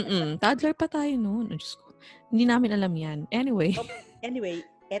 Toddler pa tayo noon. Diyos ko. Hindi namin alam yan. Anyway,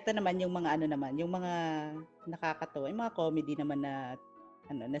 eto naman yung mga yung mga nakakatawa, yung mga comedy naman na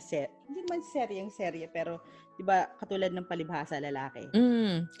hindi naman serye pero 'di ba katulad ng Palibhasa Lalaki.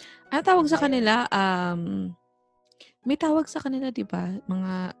 Ang tawag sa kanila may tawag sa kanila 'di ba?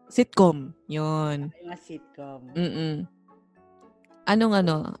 Mga sitcom. 'Yon. Mga sitcom. Anong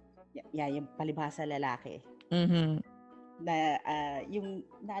yung palibhasa lalaki. Na yung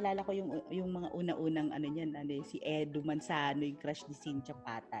naalala ko yung mga una-unang ano niyan, si Edu Manzano, yung crush ni Cynthia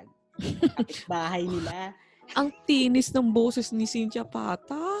Patag. Kapitbahay nila. Ang tinis ng boses ni Cynthia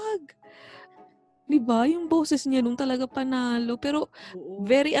Patag. Diba? Yung boses niya nung talaga panalo. Pero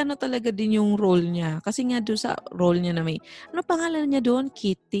very talaga din yung role niya. Kasi nga doon sa role niya na may, ano pangalan niya doon?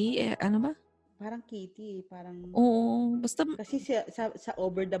 Kitty? Ano ba? Parang Kitty. Parang... Oo. Basta... Kasi sa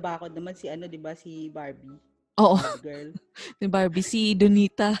Over the Backward naman si diba? Si Barbie. Oo. Barbie girl. Si Barbie. Si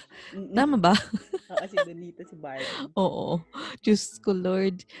Donita. Tama ba? Oo, si Donita, si Barbie. Oo. Diyos ko,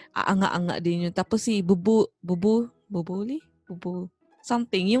 Lord. Aanga-anga din yun. Tapos si Bubuli?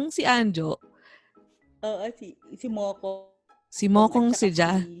 Something. Yung si Anjo. Oo, si Moko. Si Mokong si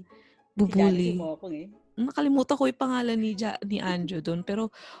Ja. Bubuli. Si Mokong Nakalimutan ko yung pangalan ni Anjo doon.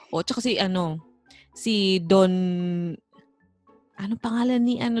 Pero, tsaka si Don, ano pangalan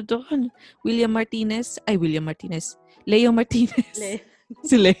ni doon? Leo Martinez. Leo Martinez.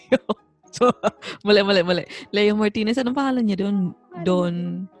 Si Leo. So, mali. Leo Martinez. Anong pangalan niya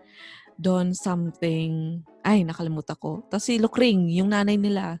doon? Don something. Ay, nakalimutan ko. Tapos si Lucring, yung nanay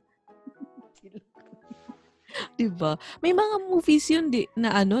nila. Diba? May mga movies yun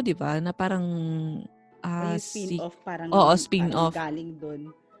na diba? Na parang spin-off parang spin-off. Parang galing doon.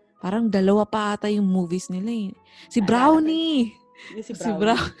 Parang 2 pa ata yung movies nila eh. Si Brownie. Si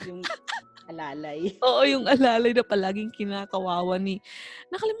Brownie. Yung alalay. Oo, yung alalay na palaging kinakawawa ni...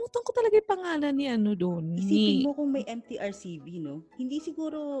 Nakalimutan ko talaga yung pangalan ni doon. Isipin mo kung may MTRCB, no? Hindi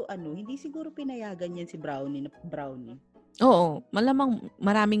siguro pinayagan yan si Brownie. Oo, malamang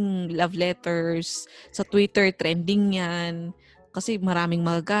maraming love letters sa Twitter, trending yan. Kasi maraming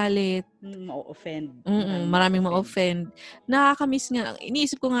magagalit. Ma-offend. Maraming ma-offend. Nakakamiss nga.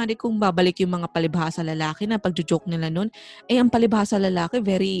 Iniisip ko nga rin kung babalik yung mga palibhasa lalaki na pagjo-joke nila nun. Ang palibhasa lalaki,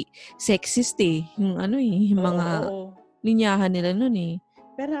 very sexist eh. Yung yung mga linyahan nila nun eh.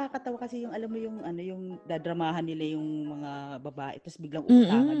 Pero nakakatawa kasi yung, alam mo yung dadramahan nila yung mga babae, tapos biglang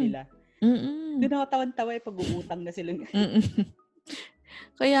utangan nila. Doon nakatawan-tawa pag uutang na sila.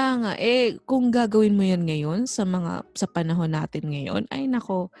 Kaya nga, kung gagawin mo yan ngayon sa panahon natin ngayon, ay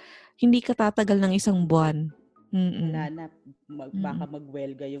nako, hindi ka tatagal ng 1 buwan. Wala na. Baka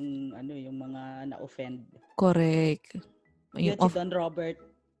magwelga yung mga na-offend. Correct. Yun si Don Robert.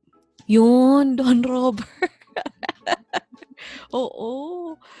 Yun, Don Robert.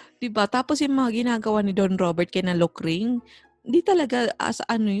 Oo. Diba? Tapos yung mga ginagawa ni Don Robert kay na Lucring, hindi talaga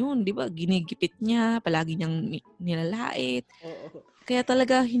yun, di ba? Ginigipit niya, palagi niyang nilalait. Oo. Kaya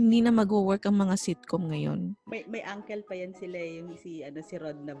talaga hindi na mag-work ang mga sitcom ngayon. May uncle pa yan sila, yung si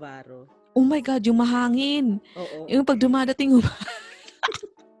Rod Navarro. Oh my God, yung mahangin. Oo. Yung pag dumadating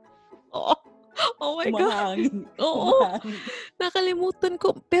Oo. Oh my God. Oo. Nakalimutan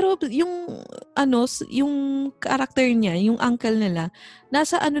ko. Pero yung yung character niya, yung uncle nila,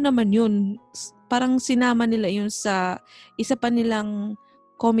 nasa naman yun. Parang sinama nila yun sa isa pa nilang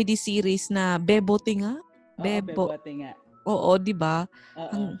comedy series na Bebo Tinga. Bebo Tinga. Oo, di ba?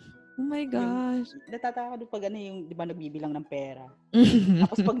 Oh my gosh. Natataka ko pag yung, di ba, nagbibilang ng pera.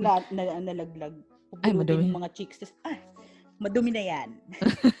 Tapos pag nalaglag, pupulugin yung mga chicks. Madumi na yan.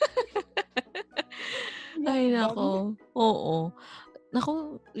 Ay, nako. Oo.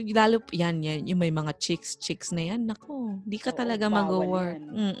 Nako, lalo yan, yung may mga chicks na yan. Nako, di ka talaga mag-work.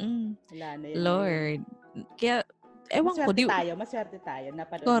 Wala na yan. Lord. Kaya, ewan ko. Maswerte tayo.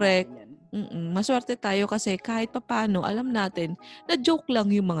 Correct. Maswerte tayo kasi kahit papaano, alam natin na joke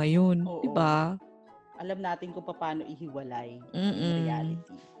lang yung mga yun. Diba? Alam natin kung paano ihiwalay yung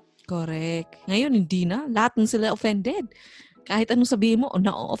reality. Correct. Ngayon, hindi na. Lahat ng sila offended. Kahit anong sabihin mo,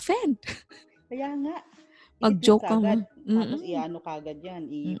 na-offend. Kaya nga. Mag-joke ka mo. Tapos kagad yan.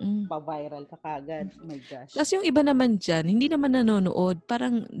 Pa-viral ka kagad. Oh my gosh. Tapos yung iba naman dyan, hindi naman nanonood.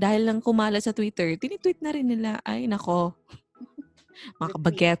 Parang dahil lang kumala sa Twitter, tinitweet na rin nila. Ay, nako. Mga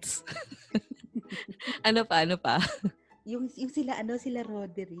kabagets. Ano pa? Yung sila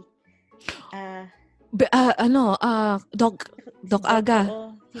Roderick. Doc Aga.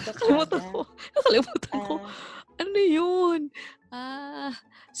 Si Doc Aga. Nakalimutan ko. Ano yun?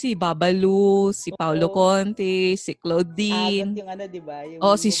 Si Babalu, si Paulo Conte, si Claudine. Yung diba? Yung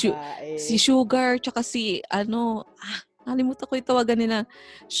si Sugar, tsaka si nakalimutan ko yung tawagan nila.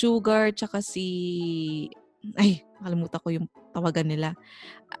 Sugar, tsaka nakalimutan ko yung tawagan nila.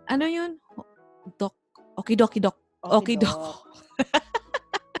 Ano yun? Doc. Okidoki Doc. Okidoki.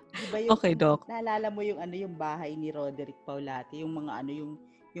 Diba yung, okay, Doc. Naalala mo yung bahay ni Roderick Paulati, yung mga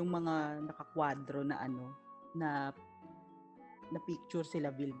yung mga nakakwadro na na picture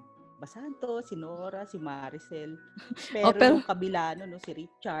sila Basanto, si Nora, si Maricel. Pero yung kabila no, si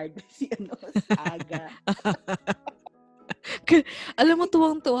Richard, si Aga. Alam mo,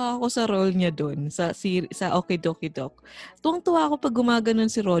 tuwang-tuwa ako sa role niya doon, sa Okidoki Doc. Tuwang-tuwa ako pag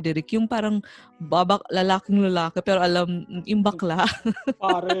gumaganon si Roderick, yung parang lalaking lalaki, pero alam, yung bakla.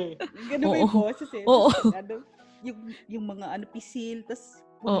 Pare. Ganun ba yung boses eh? Oo. Yung mga pisil, tas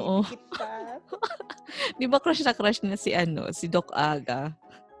bumibikit pa. Di ba crush na crush niya si Doc Aga?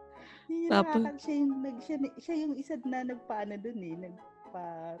 Siya yung isa na nagpaano dun eh,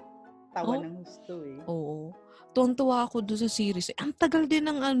 nagpatawa ng gusto eh. Oo. Tuwang-tuwa ako doon sa series. Ang tagal din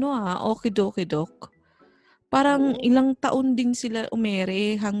ng Okidoki Doc. Parang ilang taon din sila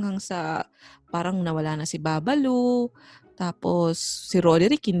umere hanggang sa parang nawala na si Babalu. Tapos si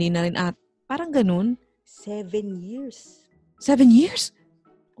Roderick hindi na rin parang ganun. 7 years. 7 years?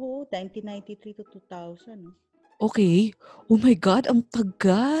 Oo, 1993 to 2000. Okay. Oh my God, ang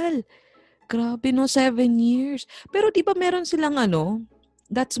tagal. Grabe no, 7 years. Pero di ba meron silang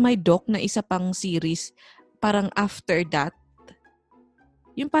That's My Doc na isa pang series. Parang after that.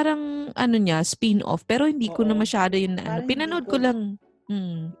 Yung parang niya, spin-off. Pero hindi ko na masyado yun na pinanood ko lang.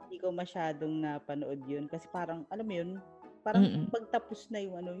 Hindi ko masyadong napanood yun. Kasi parang, alam mo yun, parang pagtapos na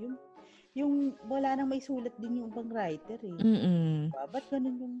yung wala nang may sulat din yung ibang writer eh. Ba't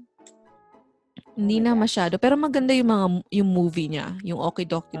ganun yung... Hindi na masyado. Pero maganda yung movie niya. Yung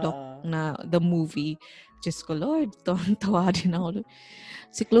Okidoki Doc na the movie. Diyos ko Lord, tawa din ako.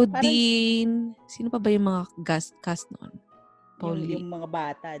 Si Claudine. Parang, sino pa ba yung mga cast noon? Yung mga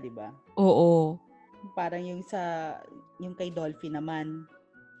bata, di ba? Oo. Parang yung kay Dolphy naman.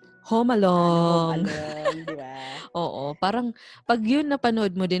 Home Alone. Home Alone, di ba? Oo. Parang, pag yun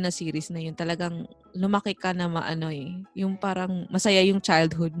napanood mo din na series na yun, talagang lumaki ka na yung parang masaya yung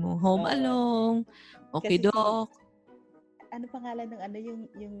childhood mo. Home Alone. Okidoc. Ano pangalan ng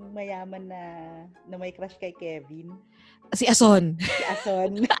yung mayaman na may crush kay Kevin? Si Ason. Si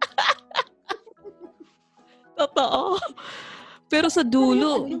Ason. Totoo. Pero sa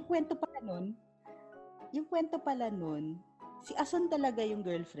dulo. Yung kwento pala nun, si Ason talaga yung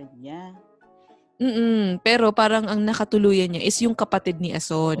girlfriend niya. Pero parang ang nakatuluyan niya is yung kapatid ni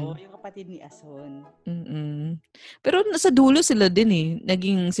Ason. Oo, yung kapatid ni Ason. Pero sa dulo sila din eh.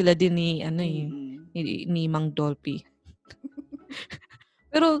 Naging sila din ni Mang Dolphy.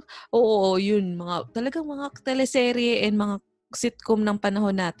 Pero, oo, yun. Talagang mga teleserye and mga sitcom ng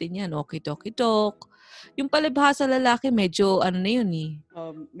panahon natin yan. Okidoki Doc. Yung palibhasa lalaki, medyo na yun eh.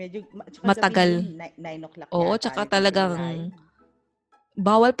 Medyo matagal. 9 o'clock Oo, tsaka talagang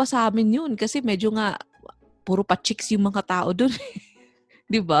bawal pa sa amin yun. Kasi medyo nga, puro pa chicks yung mga tao dun.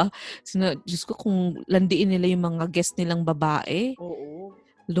 Diba? Diyos ko, kung landiin nila yung mga guest nilang babae. Oo.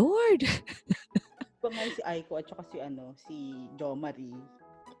 Lord! Diba nga si Aiko at saka si Jo Marie.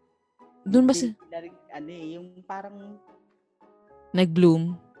 Doon ba yung parang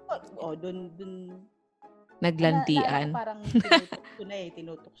nag-bloom? Doon naglantian. Parang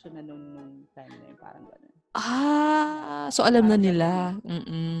tinutukso na nung time na yun, parang gano'n. So alam parang na nila.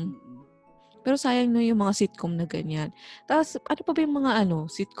 Pero sayang yung mga sitcom na ganyan. Tapos, ano pa ba yung mga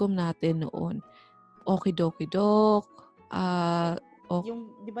sitcom natin noon? Okidoki Doc,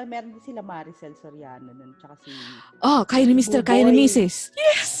 yung, di ba meron din sila Maricel Soriano nun, tsaka si... Kaya ni Mr. Kaya ni Mrs.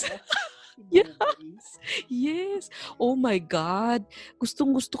 Yes! Yes! Oh my God!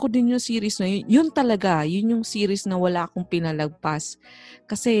 Gustong-gusto ko din yung series na yun. Yun talaga, yun yung series na wala akong pinalagpas.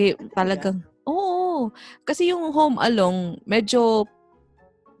 Kasi talagang... Oo! Kasi yung Home Alone, medyo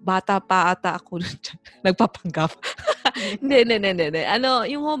bata pa ata ako. Nagpapanggap. Hindi.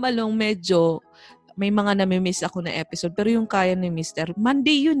 Yung Home Alone, medyo... May mga nami-miss ako na episode. Pero yung Kaya ni Mr.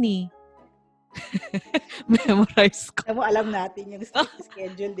 Monday yun eh. Memorize ko. Alam natin yung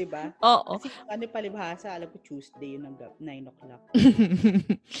schedule, di ba? Oo. Kasi palibhasa, alam ko Tuesday yun hanggang 9 o'clock.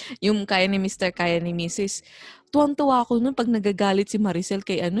 Yung Kaya ni Mr. Kaya ni Mrs. Tuwang-tuwa ako nun pag nagagalit si Maricel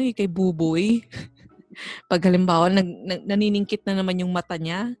kay kay Buboy. Pag halimbawa, naniningkit na naman yung mata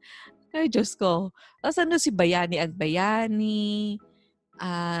niya. Ay, Diyos ko. Tapos si Bayani Agbayani.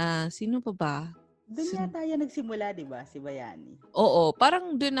 Sino pa ba? Doon yata yan nagsimula, di ba? Si Bayani. Oo,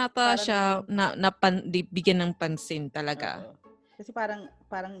 parang doon nata siya bigyan ng pansin talaga. Oo. Kasi parang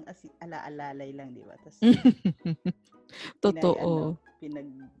ala-alalay lang, di ba? Tas, totoo.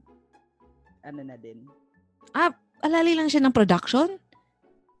 Na din. Alalay lang siya ng production?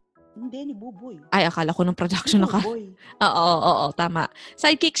 Hindi, ni Buboy. Ay, akala ko ng production na ka. Buboy. Oo, tama.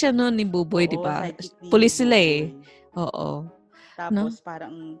 Sidekick siya noon ni Buboy, di ba? Pulis sila eh. Oo. Tapos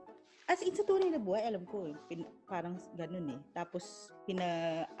parang... As in, sa tunay na buhay, alam ko, parang ganun eh. Tapos,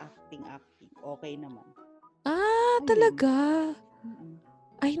 pina-acting. Okay naman. Talaga?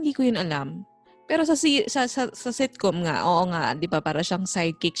 Ay, hindi ko yun alam. Pero sa sitcom nga, oo nga, di ba, para siyang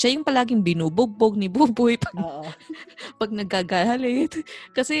sidekick. Siya yung palaging binubugbog ni Buboy pag nagagalit.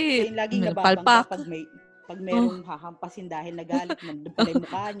 Kasi, siya yung laging nababangga pag merong hahampasin dahil nagalit, nandun pala yung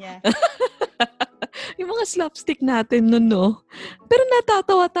mukha niya. Yung mga slapstick natin nun, no? Pero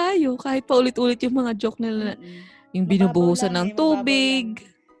natatawa tayo kahit pa ulit-ulit yung mga joke nila. Yung binubuhusan ng tubig.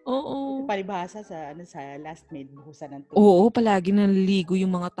 Oo. Palibhasa sa Last Maid, buhusan ng tubig. Oo, palagi naliligo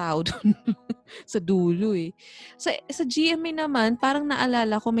yung mga tao doon sa dulo eh. Sa GMA naman, parang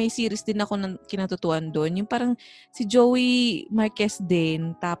naalala ko may series din ako kinatutuan doon. Yung parang si Joey Marquez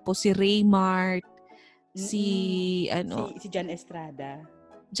din, tapos si Raymart, si John Estrada.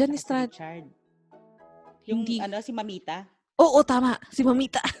 John Estrada. Si Richard. Yung si Mamita. Oo, tama. Si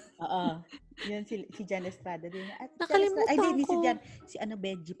Mamita. Oo. Yan si John Estrada din. Nakalimutan ko. Si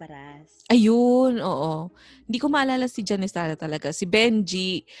Benji Paras. Ayun, oo. Hindi ko maalala si John Estrada talaga. Si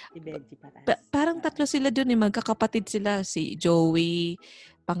Benji. Si Benji Paras. Parang tatlo sila doon magkakapatid sila. Si Joey,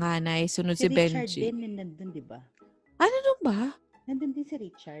 panganay, sunod si Benji. Si Richard din nandun, di ba? Ano ba? Nandun din si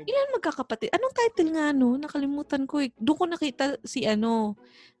Richard. Ilan magkakapatid? Anong title nga, no? Nakalimutan ko eh. Doon ko nakita si Lagot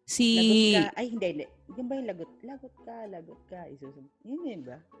ka. Ay, hindi. Yung ba yung lagot ka. Yun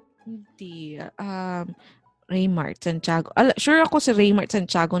ba? Hindi. Raymart Santiago. Sure ako si Raymart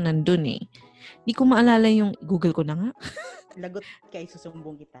Santiago nandun eh. Hindi ko maalala yung... Google ko na nga. Lagot ka,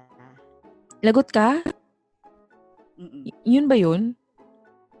 isusumbong kita. Lagot ka? Yun ba yun?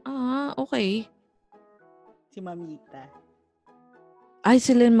 Okay. Si Mamita. Ay,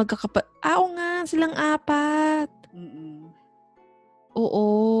 sila oo nga, silang apat. Oo,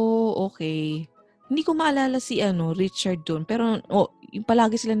 okay. Hindi ko maalala si Richard doon. Pero, yung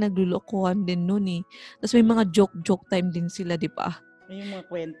palagi sila naglulukohan din noon eh. Tapos may mga joke time din sila, di ba? Yung mga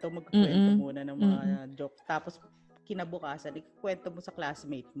kwento, magkwento muna ng mga joke. Tapos, kinabukasan, ikwento mo sa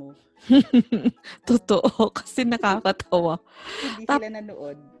classmate mo. Totoo, kasi nakakatawa. Hindi sila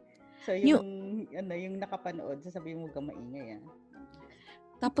nanood. So, yung nakapanood, sasabihin mo kang maingay.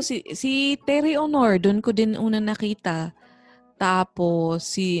 Tapos, si Terry Honor, doon ko din una nakita. Tapos,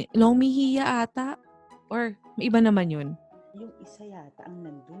 si Lomihiya ata? Or, may iba naman yun? Yung isa yata, ang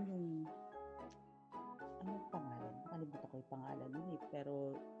nandun yung... Anong pangalan? Nakalimutan ko yung pangalan nun eh.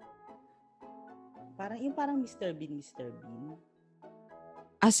 Pero, parang Mr. Bean.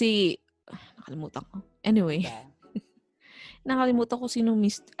 Nakalimutan ko. Anyway. Diba? Nakalimutan ko sino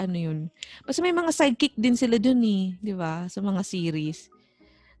yun. Basta may mga sidekick din sila dun eh. Di ba? Sa mga series.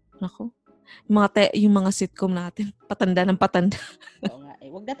 Nako. Yung mga sitcom natin. Patanda ng patanda. Oo nga.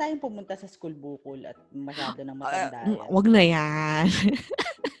 Huwag na tayong pumunta sa school bukol at masyado ng matanda yan. Huwag na yan.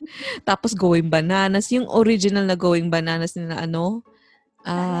 Tapos Going Bananas. Yung original na Going Bananas nila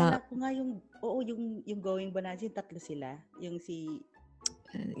naalala ko nga yung Going Bananas, yung tatlo sila.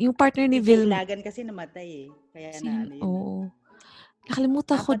 Yung partner ni Vil. Si Ilagan kasi namatay eh. Kaya yun. Oo.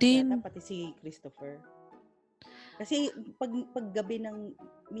 Nakalimutan ko din. Pati si Christopher. Kasi pag gabi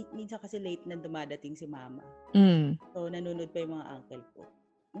minsan kasi late na dumadating si mama. So, nanonood pa yung mga uncle ko.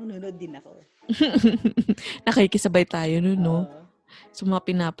 Nanonood din ako. Nakikisabay tayo nun, no? Sa mga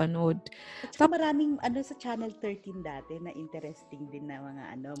pinapanood. At saka maraming sa Channel 13 dati na interesting din na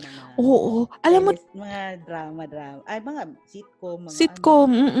mga Oo. Alam mo, mga drama. Ay, mga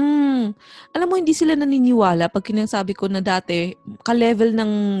sitcom. Alam mo, hindi sila naniniwala pag kinasabi ko na dati, ka-level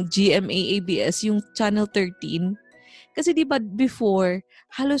ng GMA-ABS, yung Channel 13. Kasi di ba before,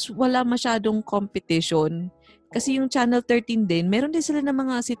 halos wala masyadong competition. Kasi yung Channel 13 din, meron din sila ng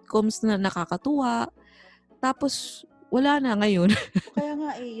mga sitcoms na nakakatuwa. Tapos, wala na ngayon. Kaya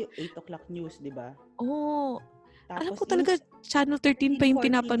nga 8 o'clock news, di ba? Oo. Alam ko talaga, Channel 13 pa yung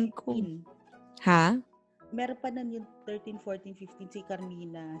pinapanood ko. Ha? Meron pa nun yung 13, 14, 15, si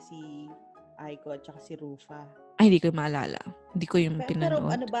Carmina, si Aiko, at saka si Rufa. Ay, hindi ko maalala. Hindi ko yung pinanood.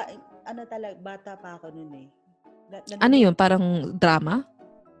 Pero talaga, bata pa ako nun eh. Ano yun? Parang drama?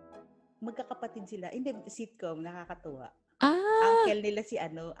 Magkakapatid sila. Hindi, sitcom, nakakatuwa. Uncle nila si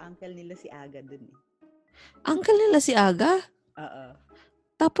Aga dun eh. Uncle nila si Aga? Oo.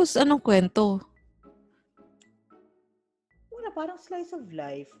 Tapos, anong kwento? Wala, parang slice of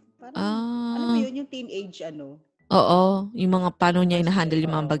life. Parang, alam mo yun, yung teenage Oo, yung mga paano niya i-handle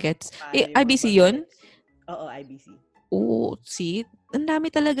yung mga bagets. IBC yun? Oo, IBC. Oo, see? Ang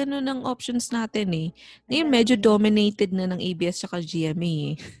dami talaga nun ng options natin eh. Ngayon, medyo dominated na ng ABS at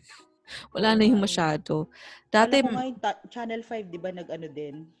GMA eh. Wala na yung masyado. Dati, alam mo nga Channel 5, di ba,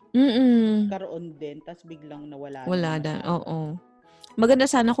 din? Karoon din, tapos biglang nawala. Wala na, oo. Maganda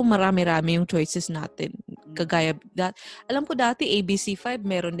sana kung marami-rami yung choices natin. Kagaya, alam ko dati ABC5,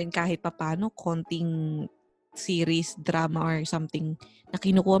 meron din kahit papano, konting series, drama, or something na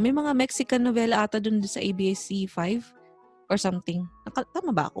kinukuha. May mga Mexican novela ata dun sa ABS-C5 or something.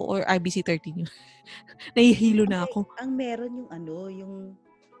 Tama ba ako? Or RBC13 yun? Nahihilo na ako. Ang meron yung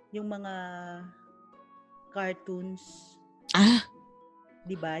yung mga cartoons.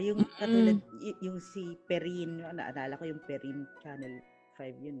 Diba? Yung katulad, yung si Perrin, naalala ko yung Perrin Channel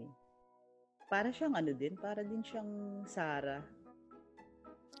 5 yun eh. Para siyang para din siyang Sarah.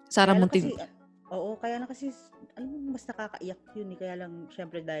 Sarah Muntin. Oo, kaya lang kasi, mas nakakaiyak yun eh. Kaya lang,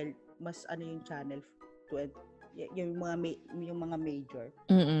 syempre dahil mas yung channel, yung mga major.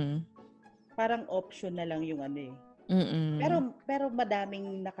 Parang option na lang yung Pero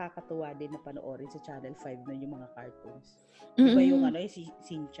madaming nakakatuwa din na panoorin sa Channel 5 na yung mga cartoons. Diba yung si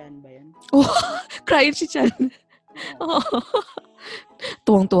Shin-chan ba yun? Oh, crying si Chan. Oh.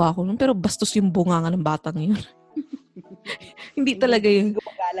 Tuwang-tuwa ako nun, pero bastos yung bunganga ng batang yun. Hindi talaga yun.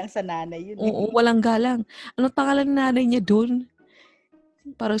 Hindi galang sa nanay yun. Oo, walang galang. Anong pangalan ng nanay niya doon?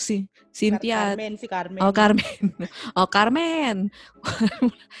 Parang si Cynthia. Si Carmen. Oh, Carmen. Oh, Carmen.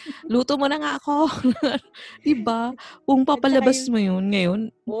 Luto mo na nga ako. Diba? Kung papalabas mo yun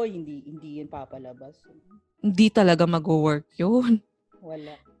ngayon. Oh, hindi yun papalabas. Hindi talaga mag-work yun.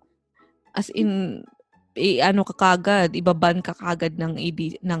 Wala. As in, kakagad, ibaban ka kagad ng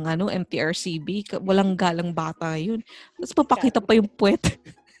MTRCB. Walang galang bata yun. Tapos papakita pa yung puwet.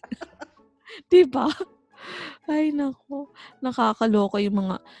 Diba? Ay, nako. Nakakaloka yung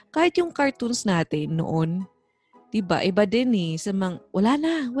mga... Kahit yung cartoons natin noon, diba? Iba din eh. Wala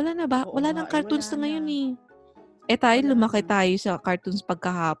na ba? Oo, wala nang cartoons na ngayon eh. Tayo, lumaki tayo sa cartoons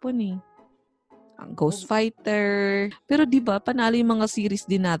pagkahapon eh. Ang Ghost Fighter. Pero diba, panalo yung mga series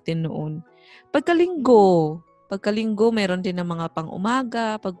din natin noon. Pagkalinggo, meron din ng mga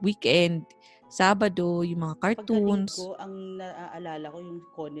pang-umaga, pag-weekend, Sabado, yung mga cartoons. Pagkalinggo, ang naaalala ko yung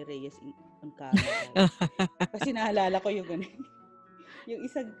Connie Reyes on camera. Kasi naalala ko yung yung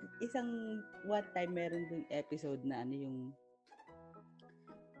isang one time meron dun episode na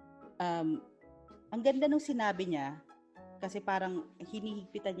ang ganda nung sinabi niya kasi parang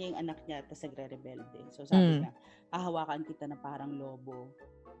hinihigpitan niya yung anak niya tapos nagre-rebelde. So sabi niya, hahawakan kita na parang lobo.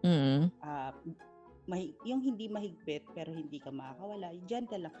 Yung hindi mahigpit pero hindi ka makakawala.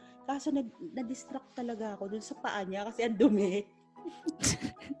 Gentle lang. Kaso na-distract talaga ako dun sa paa niya kasi ang dumi.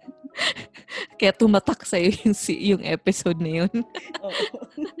 Kaya tumatak sa'yo yung episode na yun.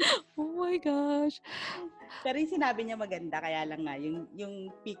 Oh my gosh. Pero yung sinabi niya maganda, kaya lang nga, yung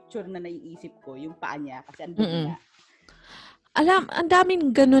picture na naiisip ko, yung paa niya, kasi ang dumi na. Ang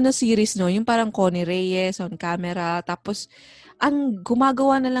daming gano'n na series, no? Yung parang Connie Reyes on camera. Tapos, ang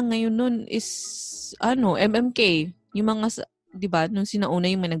gumagawa na lang ngayon nun is, MMK. Yung mga, di ba, nung sinauna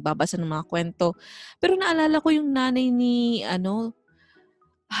yung may nagbabasa ng mga kwento. Pero naalala ko yung nanay ni,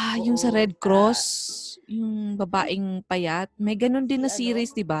 yung sa Red Cross, yung babaeng payat. May ganun din na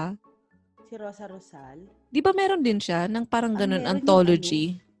series, di ba? Si Rosa Rosal. Di ba meron din siya ng parang ganun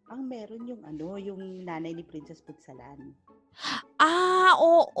anthology? Ang meron yung nanay ni Princess Pugsalan.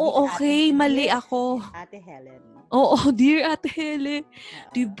 Okay. Mali ako. Ate Helen. Oo, Dear Ate Helen.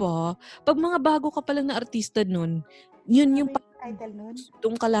 Di ba? Pag mga bago ka pa lang na artista nun, yun yung title nun?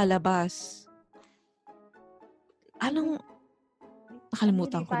 Doon ka lalabas.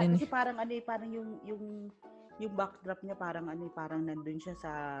 Nakalimutan ko din. Kasi parang parang yung backdrop niya parang parang nandun siya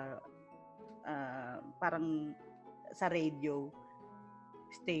sa parang sa radio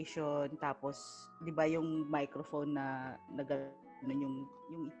station tapos 'di ba yung microphone na yung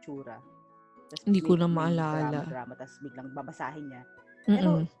itsura. Tapos hindi ko na maalala. Drama tapos biglang babasahin niya.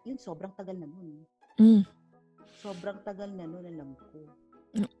 Pero yun sobrang tagal na nun. Sobrang tagal na nun, alam ko.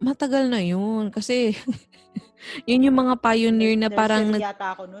 Matagal na yun kasi yun yung mga pioneer na parang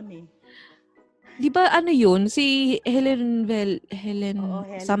yata ako nun eh. Di ba yun? Si Helen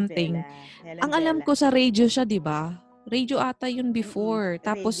something. Helen ang alam ko sa radio siya, di ba? Radio ata yun before.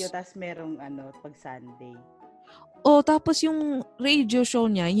 Tapos radio, tapos merong pag Sunday. Tapos yung radio show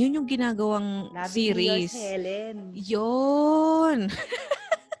niya, yun yung ginagawang series. Helen. Yun.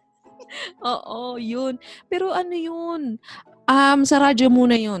 Oo, yun. Pero yun? Sa radyo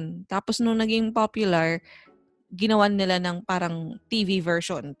muna yun. Tapos nung naging popular, ginawan nila ng parang TV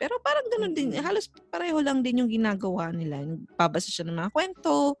version. Pero parang ganun din. Halos pareho lang din yung ginagawa nila. Babasa siya ng mga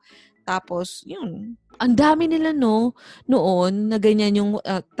kwento. Tapos, yun. Ang dami nila noon na ganyan yung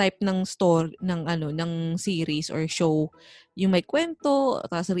type ng story ng series or show. Yung may kwento,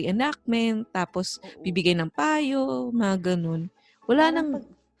 tapos reenactment, tapos bibigay ng payo, mga ganun. Wala nang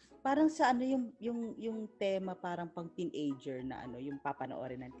Parang sa ano yung tema parang pang teenager na ano, yung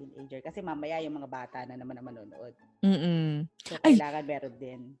papanoorin ng teenager kasi mamaya yung mga bata na naman manonood. So kailangan meron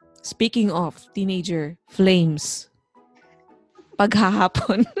din. Speaking of teenager, Flames.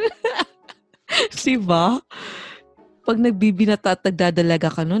 Paghahapon. Diba? Pag nagbibinata at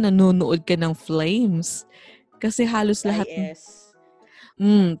nagdadalaga ka no, nanonood ka ng Flames. Kasi halos lahat.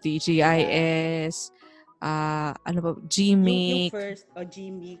 TGIS. Ano ba? Gmic. Yung first,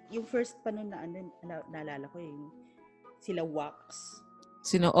 Gmic. Yung first pa nun na ano, naalala ko yung sila Wax.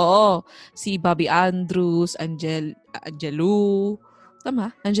 Si Bobby Andrews, Angelu.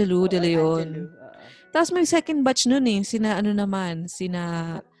 Tama? Angelu De Leon. Tapos may second batch nun sina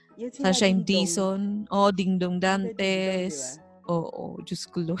Sunshine Dizon. Ding Dong Dantes. Diyos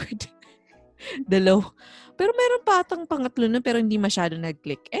ko Lord. Dalaw. Pero meron pa atang pangatlo na pero hindi masyado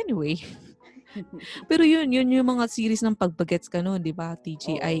nag-click. Anyway. Pero yun yung mga series ng pagbagets ka noon, di ba?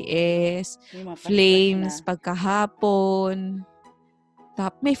 TGIS, Flames, Pagkahapon.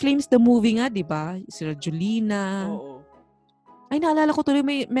 May Flames the movie nga, di ba? Sila Julina. Ay, naalala ko tuloy,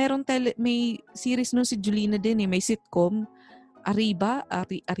 may series nun si Julina din May sitcom. Arriba,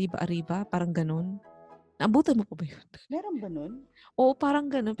 parang ganun. Naabutan mo pa ba yun? Meron ba nun? Oo,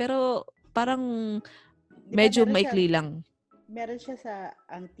 parang ganun. Pero parang medyo maikli lang. Meron siya sa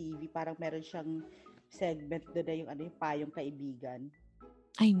ang TV, parang meron siyang segment doon na yung payong kaibigan.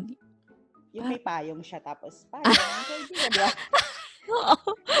 Ay, hindi. Yung may payong siya, tapos payong kaibigan, diba?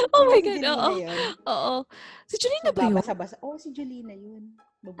 Oh my God, oo. Si Julina ba yun? Babasa-basa. Si Julina yun.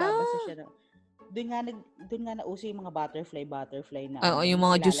 Magbabasa siya na. Doon nga nauso yung mga butterfly na. Yung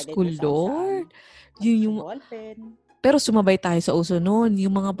mga Diyos ko Lord. Yung ballpen. Pero sumabay tayo sa uso noon,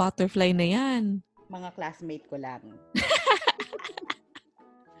 yung mga butterfly na yan. Mga classmate ko lang.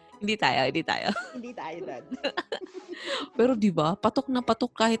 Hindi tayo. Hindi tayo doon. Pero di ba, patok na patok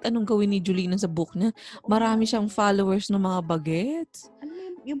kahit anong gawin ni Julina sa book niya. Marami siyang followers ng mga bagets.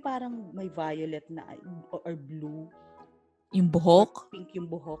 Ano yung parang may violet na or blue? Yung buhok? Pink yung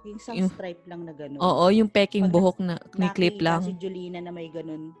buhok. Yung isang stripe lang na gano'n. Oo, yung peking buhok na ni-clip lang. Si Julina na may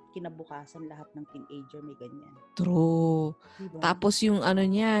gano'n, kinabukasan lahat ng teenager may ganyan. True. Diba? Tapos yung ano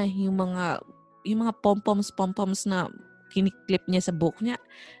niya, yung mga pom-poms na kiniklip niya sa buhok niya,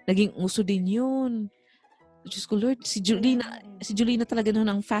 naging uso din yun. Diyos ko Lord, si Julina talaga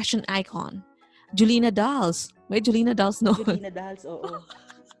noon ang fashion icon. Julina Dolls. May Julina Dolls noon. Julina Dolls, oo.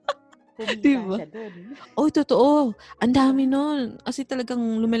 Diba? Siya doon. Totoo. Ang dami nun. Kasi talagang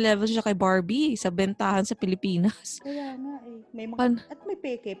lumilevel siya kay Barbie sa bentahan sa Pilipinas. Kaya nga May at may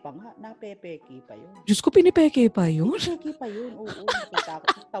peke pa nga. Napepeke pa yun. Diyos ko, pinipeke pa yun? Pinipeke pa yun. Oo. Nakita ko.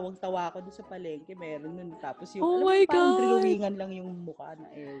 Tawang-tawa ko doon sa palengke. Meron nun. Tapos yung, my God. Parang drawingan lang yung mukha na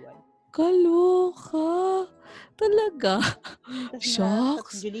ewan. Kaloka. Talaga.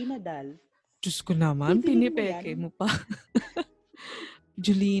 Shocks. Julina Dal. Diyos ko naman, pinipeke mo pa.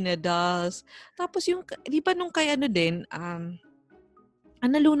 Julina Dolls. Tapos yung, di ba nung kay ano din,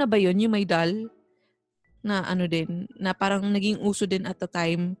 Ana Luna ba yun? Yung may doll? Na ano din, na parang naging uso din at the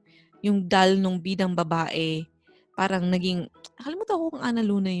time, yung doll nung bidang babae, parang naging, nakalimutan ko kung Ana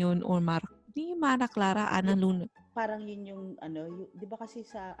Luna yun or hindi Mara Clara, Ana Luna. Parang yun yung, di ba kasi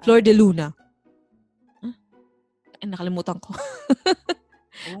sa... Flor de Luna. Nakalimutan ko.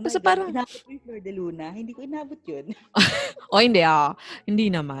 Basta parang inabot ko yung Flor de Luna. Hindi ko inabot yun. Hindi Hindi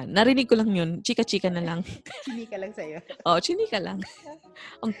naman. Narinig ko lang yun. Chika-chika na lang. Chinika lang sa'yo. Chinika lang.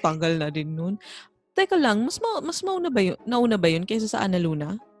 Ang tagal na din nun. Teka lang, mas nauna ba yun kaysa sa Ana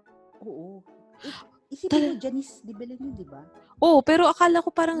Luna? Oo. Isipin mo, Janice Di Belen yun, di ba? Pero akala ko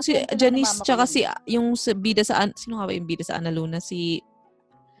parang si Janice tsaka si yung bida sa sino nga ba yung bida sa Ana Luna?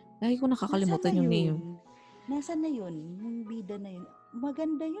 Lagi ko nakakalimutan yung name. Nasaan na yun? Yung bida na yun.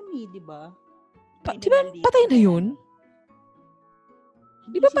 Maganda yun di ba? Di ba patay na yun?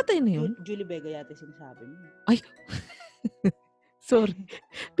 Di ba patay na yun? Julie Vega yata sinasabi mo. Ay! Sorry.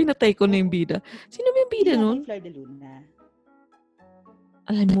 Pinatay ko na yung bida. Sino ba yung bida nun? Flor de Luna.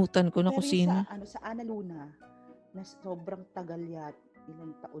 Alimutan ko na kung sino. Sa Ana Luna, na sobrang tagal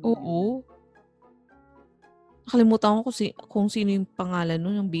ilang taon Oo. Nakalimutan ko kung sino yung pangalan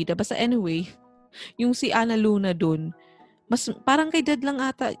nun, yung bida. Basta anyway, yung si Ana Luna dun, mas parang kay dad lang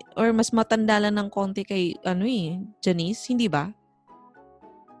ata or mas matanda lang ng konti kay Janice, hindi ba?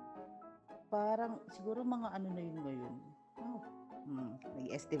 Parang siguro mga na yun ngayon.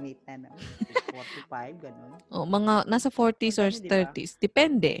 Nag-estimate na 45 ganun. Mga nasa 40s or 30s,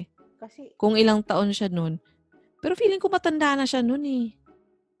 depende. Kasi kung ilang taon siya nun. Pero feeling ko matanda na siya nun eh.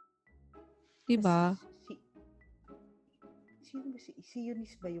 'Di ba? Si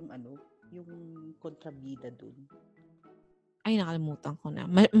Eunice ba yung yung kontrabida dun? Ay, nakalimutan ko na.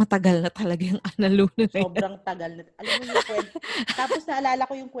 Matagal na talaga yung Ana Luna na Sobrang tagal na. Alam mo yung kwento. Tapos naalala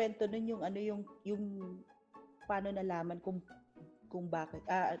ko yung kwento nun, yung paano nalaman kung bakit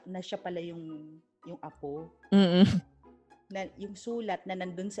na siya pala yung apo. Na yung sulat na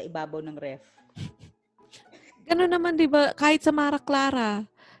nandun sa ibabaw ng ref. Gano'n naman 'di ba kahit sa Mara Clara.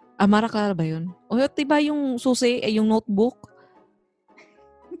 Mara Clara ba 'yun? O 'di ba yung susi yung notebook?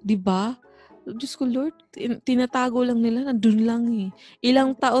 'Di ba? Diyos ko Lord, tinatago lang nila, nandun lang eh.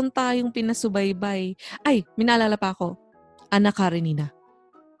 Ilang taon tayong pinasubaybay. Ay, minaalala pa ako. Ana Karenina.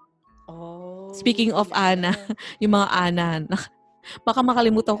 Oh. Speaking of Ana, yung mga Ana. Baka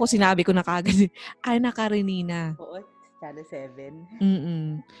makalimutan ko, sinabi ko na kagad. Ana Karenina. Oo, Channel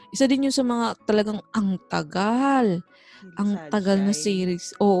 7. Isa din yun sa mga talagang ang tagal. Ang tagal na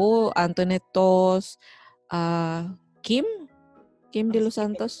series. Oo, Antoinette Tos, Kim De Los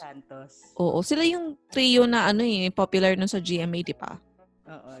Santos. Oo, sila yung trio na popular no sa GMA, di ba?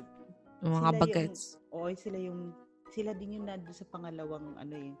 Oo. Yung mga bagets. Sila din yung nandun sa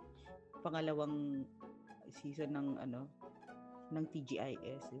pangalawang season ng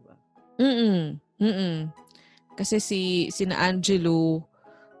TGIS, di ba? Kasi sina Angelo,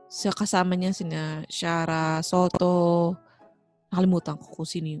 sa kasama niya sina Shara Soto, nakalimutan ko kung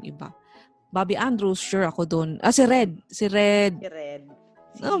sino yung iba. Bobby Andrews, sure ako doon. Si Red.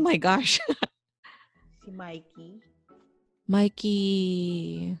 Oh my gosh. Si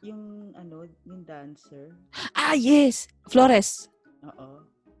Mikey. Yung dancer. Yes. Flores.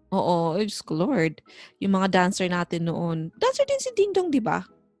 Oo. Diyos ko Lord. Yung mga dancer natin noon. Dancer din si Ding Dong, di ba?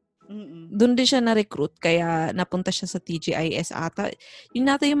 Doon din siya na-recruit, kaya napunta siya sa TGIS ata. Yun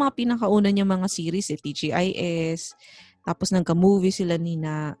natin yung mga pinakauna niyang mga series, TGIS. Tapos nagka-movie sila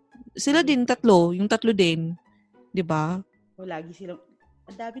Sila din, yung tatlo din. Di ba? Lagi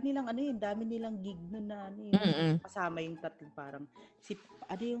silang, ang dami nilang gig nun na kasama yung tatlo parang,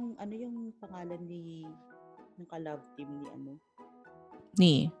 ano yung pangalan ng ka-love team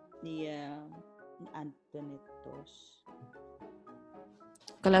ni Antoinette Tos.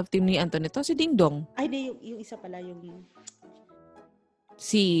 Ka-love team ni Antoinette Tos, si Ding Dong. Ay, di, yung isa pala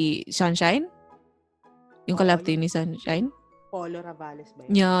si Sunshine? Yung ka-love team ni Sunshine? Polo Ravales ba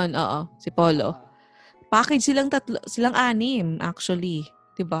yun? Yan, oo. Si Polo. Package silang anim, actually.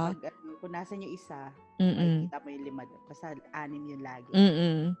 Diba? Kung nasan yung isa, makikita mo yung 5. Basta 6 yun lagi.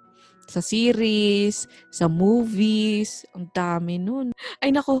 Sa series, sa movies, ang dami nun.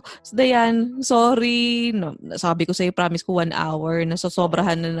 Ay nako, Dayan, sorry. No, sabi ko sa'yo, promise ko 1 hour.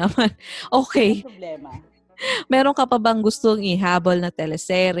 Nasosobrahan na naman. Okay. Ano problema? Meron ka pa bang gustong ihabol na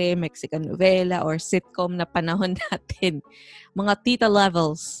teleserye, Mexican novela, or sitcom na panahon natin? Mga tita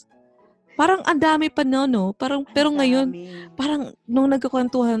levels. Parang ang dami pa no? Pero ngayon, parang nung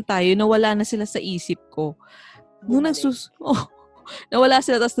nagkakwentuhan tayo, nawala na sila sa isip ko. Nung nawala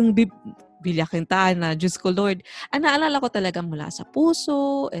sila, tapos nung Bilya Quintana, Diyos ko Lord. Naalala ko talaga mula sa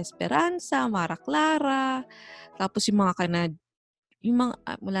Puso, Esperanza, Mara Clara, tapos yung mga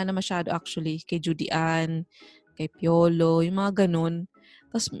wala na masyado actually, kay Judy Ann, kay Piolo, yung mga ganun.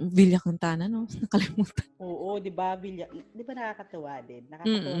 Tapos Bilya Quintana, no? Nakalimutan. Oo, di ba, di ba nakakatawa din?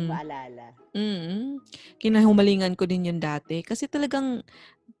 Nakakatawa maalala. Kinahumalingan ko din yun dati. Kasi talagang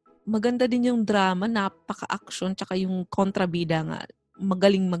maganda din yung drama, napaka-action, tsaka yung kontrabida nga,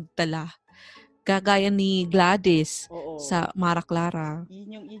 magaling magtala. Kagaya ni Gladys sa Mara Clara.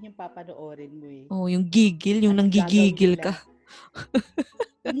 Yun yung papanoorin mo eh. Yung gigil, yung nanggigigil ka.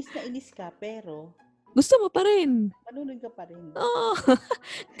 Inis na inis ka, pero gusto mo pa rin. Manunod ka pa rin.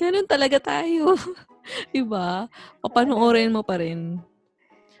 Ganun talaga tayo. Diba? Papanoorin mo pa rin.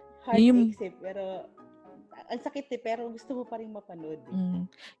 Hard exit, pero ang sakit pero gusto mo pa rin mapanood.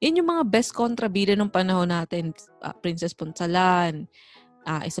 Yun yung mga best kontrabida nung panahon natin. Princess Ponsalan,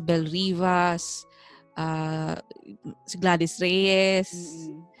 Isabel Rivas, si Gladys Reyes.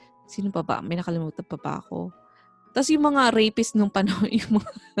 Sino pa ba? May nakalimutan pa ba ako? Tapos yung mga rapist nung panahon, yung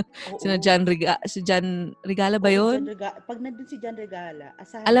mga, si John Regala ba yun? Pag nandun si John Regala,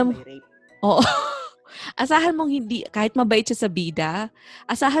 asahan mo may rape. Oo. Asahan mong hindi, kahit mabait siya sa bida,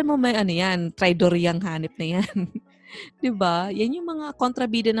 asahan mo may traidoryang hanip na yan. Diba? Yan yung mga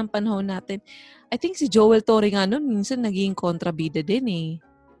kontrabida ng panahon natin. I think si Joel Torre nga nun, minsan naging kontrabida din eh.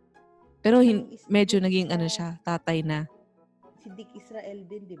 Pero medyo naging siya, tatay na. Si Dick Israel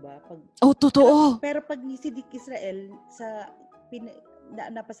din, di ba? Totoo. Pero pag si Dick Israel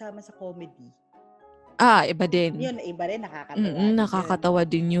napasama sa comedy. Iba din. Yun, iba rin, nakakatawa. Nakakatawa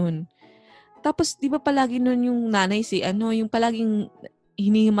din yun. Tapos, di ba palagi nun yung nanay yung palaging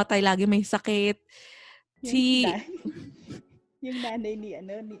hinihimatay lagi, may sakit. Yung nanay ni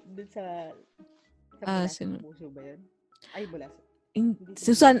dun sa Puso ba yun? Ay, mula.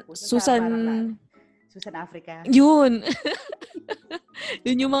 Susan Africa. Yun.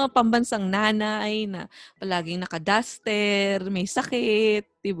 Yun yung mga pambansang nanay na palaging naka-duster, may sakit,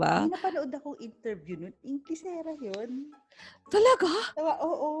 di ba? May napanood akong interview nun. Inglesera yun. Talaga?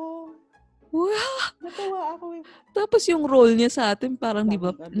 Oo. Wow! Natawa ako. Tapos yung role niya sa atin, parang di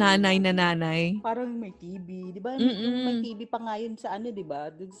ba, nanay na nanay. Parang may TV. Di ba? May TV pa nga yun sa di ba?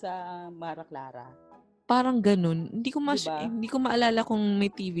 Dun sa Mara Clara. Parang ganun. Hindi ko maalala kung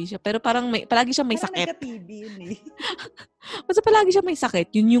may TV siya. Pero parang palagi siya may parang sakit. Parang nagka-TV yun eh. Basta palagi siya may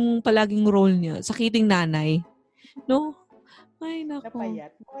sakit. Yun yung palaging role niya. Sakiting nanay. No? Ay, nako.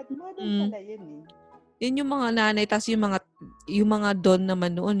 Napayat. Modern pala yun eh. Yun yung mga nanay. Tapos yung mga don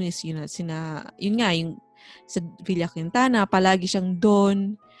naman noon is yun nga, yung sa Villa Quintana, palagi siyang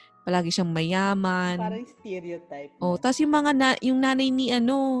don. Palagi siyang mayaman. Parang stereotype. Oh, tapos yung nanay ni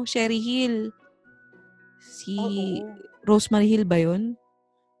Sherry Hill. Si Rosemary Hill ba yun?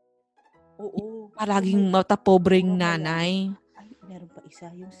 Oo. Palaging matapobreng nanay. Ay, meron pa isa.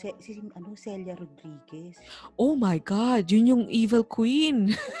 Yung Celia Rodriguez. Oh my God! Yun yung evil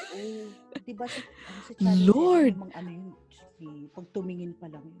queen. Oo. Diba sa Lord! Pag tumingin pa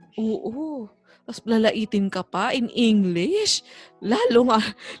lang yun. Oo. Tapos lalaitin ka pa in English.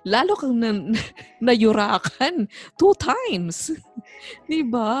 Lalo kang nayurakan 2 times.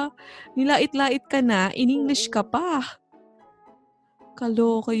 Diba? Nilait-lait ka na, in English ka pa.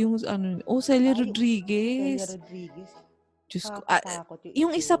 Kaloka yung Celia Rodriguez. Celia Rodriguez. Diyos ko.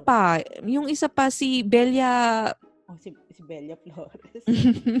 Yung isa pa si Bella. Si Bella Flores.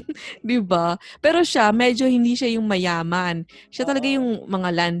 Diba? Pero siya, medyo hindi siya yung mayaman. Siya talaga yung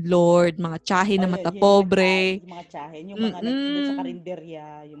mga landlord, mga tsahe na matapobre. Yung mga tsahe. Yung mga nandun sa karinderya,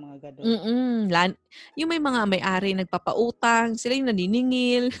 yung mga gano'n. Yung may mga may-ari nagpapautang, sila yung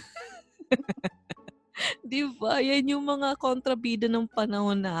naniningil. Diba? Yan yung mga kontrabida ng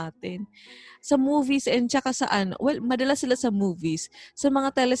panahon natin. Sa movies and tsaka sa madalas sila sa movies. Sa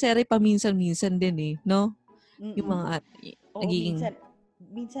mga teleserye paminsan-minsan din no? Yung mga nagiging...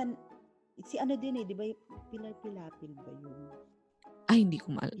 Minsan, si din di ba? Pilar-Pilapil ba yun? Ay, hindi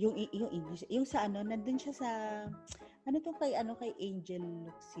ko maalala. Yung English. Yung sa nandun siya sa... kay Angel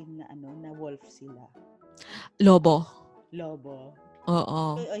Luxin na wolf sila? Lobo.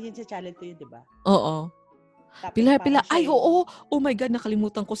 Oo. Yun sa Channel 2 yun, di ba? Oo. Pilar-Pilapil. Ay, oo. Oh my God,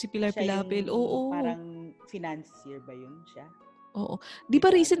 nakalimutan ko si Pilar-Pilapil. Oo. Parang financier ba yun siya? Oo. Di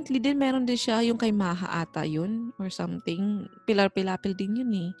ba recently din meron din siya yung kay Maha ata yun or something. Pilar-Pilapil din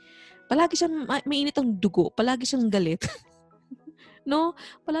yun eh. Palagi siyang mainit ang dugo. Palagi siyang galit. No?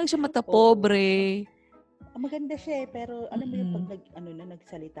 Palagi siyang matapobre. Maganda siya pero alam mo yung pag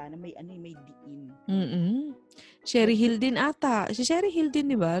nagsalita na may diin. Sherry Hill din ata. Si Sherry Hill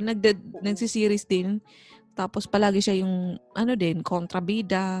din, di ba? Nagsiseries din. Tapos palagi siya yung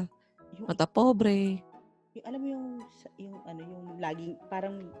kontrabida, matapobre. Yung alam mo yung laging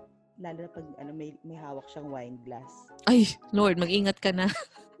parang lalo na pag may hawak siyang wine glass. Ay, Lord, mag-ingat ka na.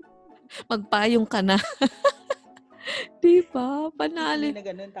 Magpayong ka na. Di ba? Panalo. Na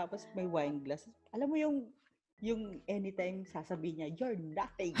ganun, tapos may wine glass. Alam mo yung anytime sasabihin niya, you're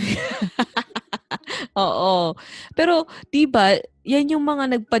nothing. Oo. Pero, di ba, yan yung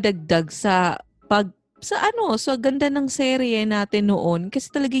mga nagpadagdag sa sa ganda ng serye natin noon. Kasi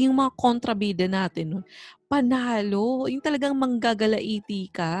talaga yung mga kontrabida natin noon, panalo. Yung talagang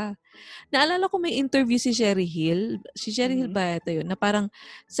manggagalaiti ka. Naalala ko may interview si Sherry Hill. Si Sherry Hill ba ito yun? Na parang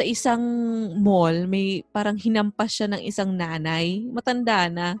sa isang mall, may parang hinampas siya ng isang nanay. Matanda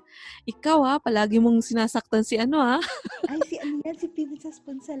na. Ikaw palagi mong sinasaktan si Ay, si yan? Si Princess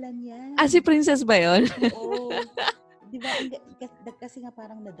Ponsalan yan. Si Princess ba yun? Oo. Diba, kasi nga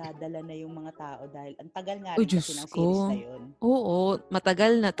parang nadadala na yung mga tao dahil ang tagal nga rin kasi ng series na yun. Oo,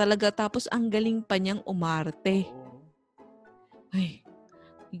 matagal na talaga. Tapos ang galing pa niyang umarte. Oo. Ay,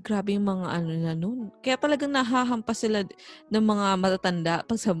 grabe yung mga na nun. Kaya talagang nahahampas sila ng mga matatanda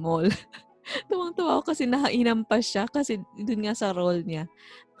pag sa mall. Tuwang-tuwa ako kasi nahainampas siya kasi dun nga sa role niya.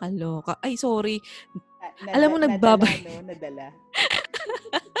 Kaloka. Ay, sorry. Alam mo, nagbabay. Nadala.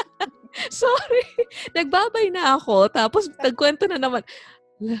 Sorry. Nagbabay na ako. Tapos, nagkwento na naman.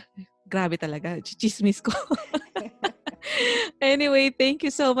 Grabe talaga. Chismis ko. Anyway, thank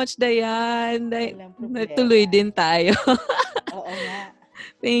you so much, Dayan. Natuloy din tayo. Oo nga.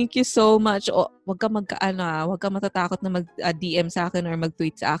 Thank you so much. Wag ka matatakot na mag-DM sa akin or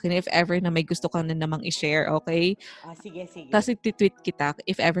mag-tweet sa akin if ever na may gusto ka na namang i-share, okay? Sige. Tapos i-tweet kita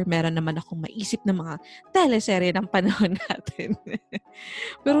if ever meron naman akong maisip na mga teleserye ng panahon natin.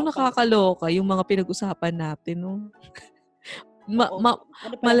 Pero nakakaloka yung mga pinag-usapan natin, no?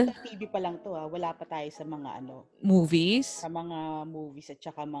 TV pa lang to wala pa tayo sa mga movies? Sa mga movies at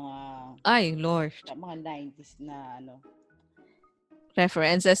saka mga ay Lord. Sa mga 90s na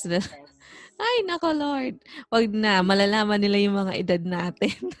references na. Ay nako Lord. Wag na, malalaman nila yung mga edad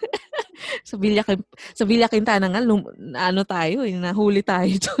natin. Sa Villa Quintana nga tayo, nahuli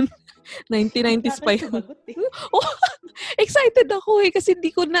tayo doon. 1990s pa yun. Excited ako kasi hindi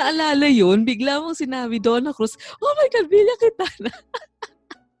ko naalala yun. Bigla mong sinabi Donna Cruz, oh my God, Villa Quintana.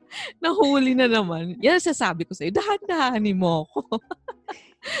 Nahuli na naman. Yan sasabi ko sa'yo, dahan-dahanin mo ako.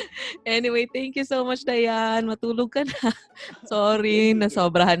 Anyway, thank you so much, Dayan. Matulog ka na. Sorry,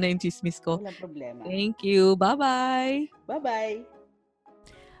 nasobrahan na yung chismis ko. Walang problema. Thank you. Bye-bye. Bye-bye.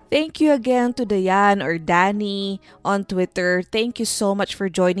 Thank you again to Dayan or Danny on Twitter. Thank you so much for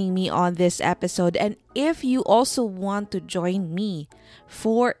joining me on this episode. And if you also want to join me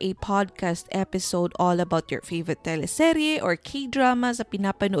for a podcast episode all about your favorite teleserye or K-drama sa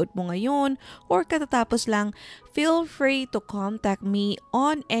pinapanood mo ngayon or katatapos lang, feel free to contact me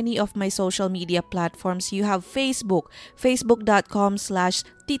on any of my social media platforms. You have Facebook,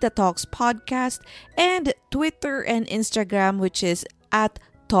 facebook.com/Tita Talks Podcast, and Twitter and Instagram, which is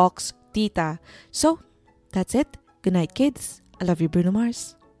 @Talks Tita. So, that's it. Good night, kids. I love you, Bruno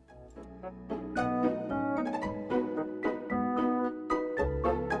Mars.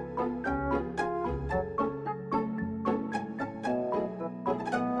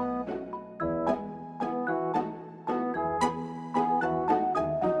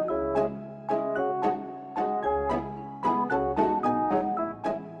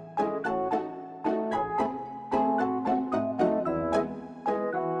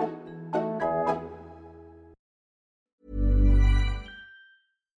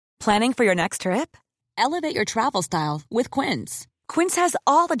 Planning for your next trip? Elevate your travel style with Quince. Quince has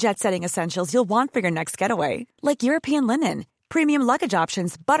all the jet-setting essentials you'll want for your next getaway, like European linen, premium luggage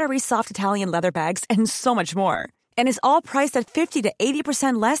options, buttery soft Italian leather bags, and so much more. And is all priced at 50 to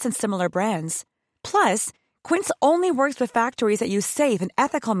 80% less than similar brands. Plus, Quince only works with factories that use safe and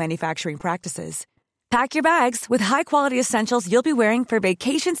ethical manufacturing practices. Pack your bags with high-quality essentials you'll be wearing for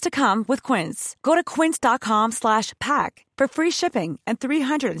vacations to come with Quince. Go to quince.com/pack for free shipping and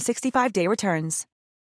 365-day returns.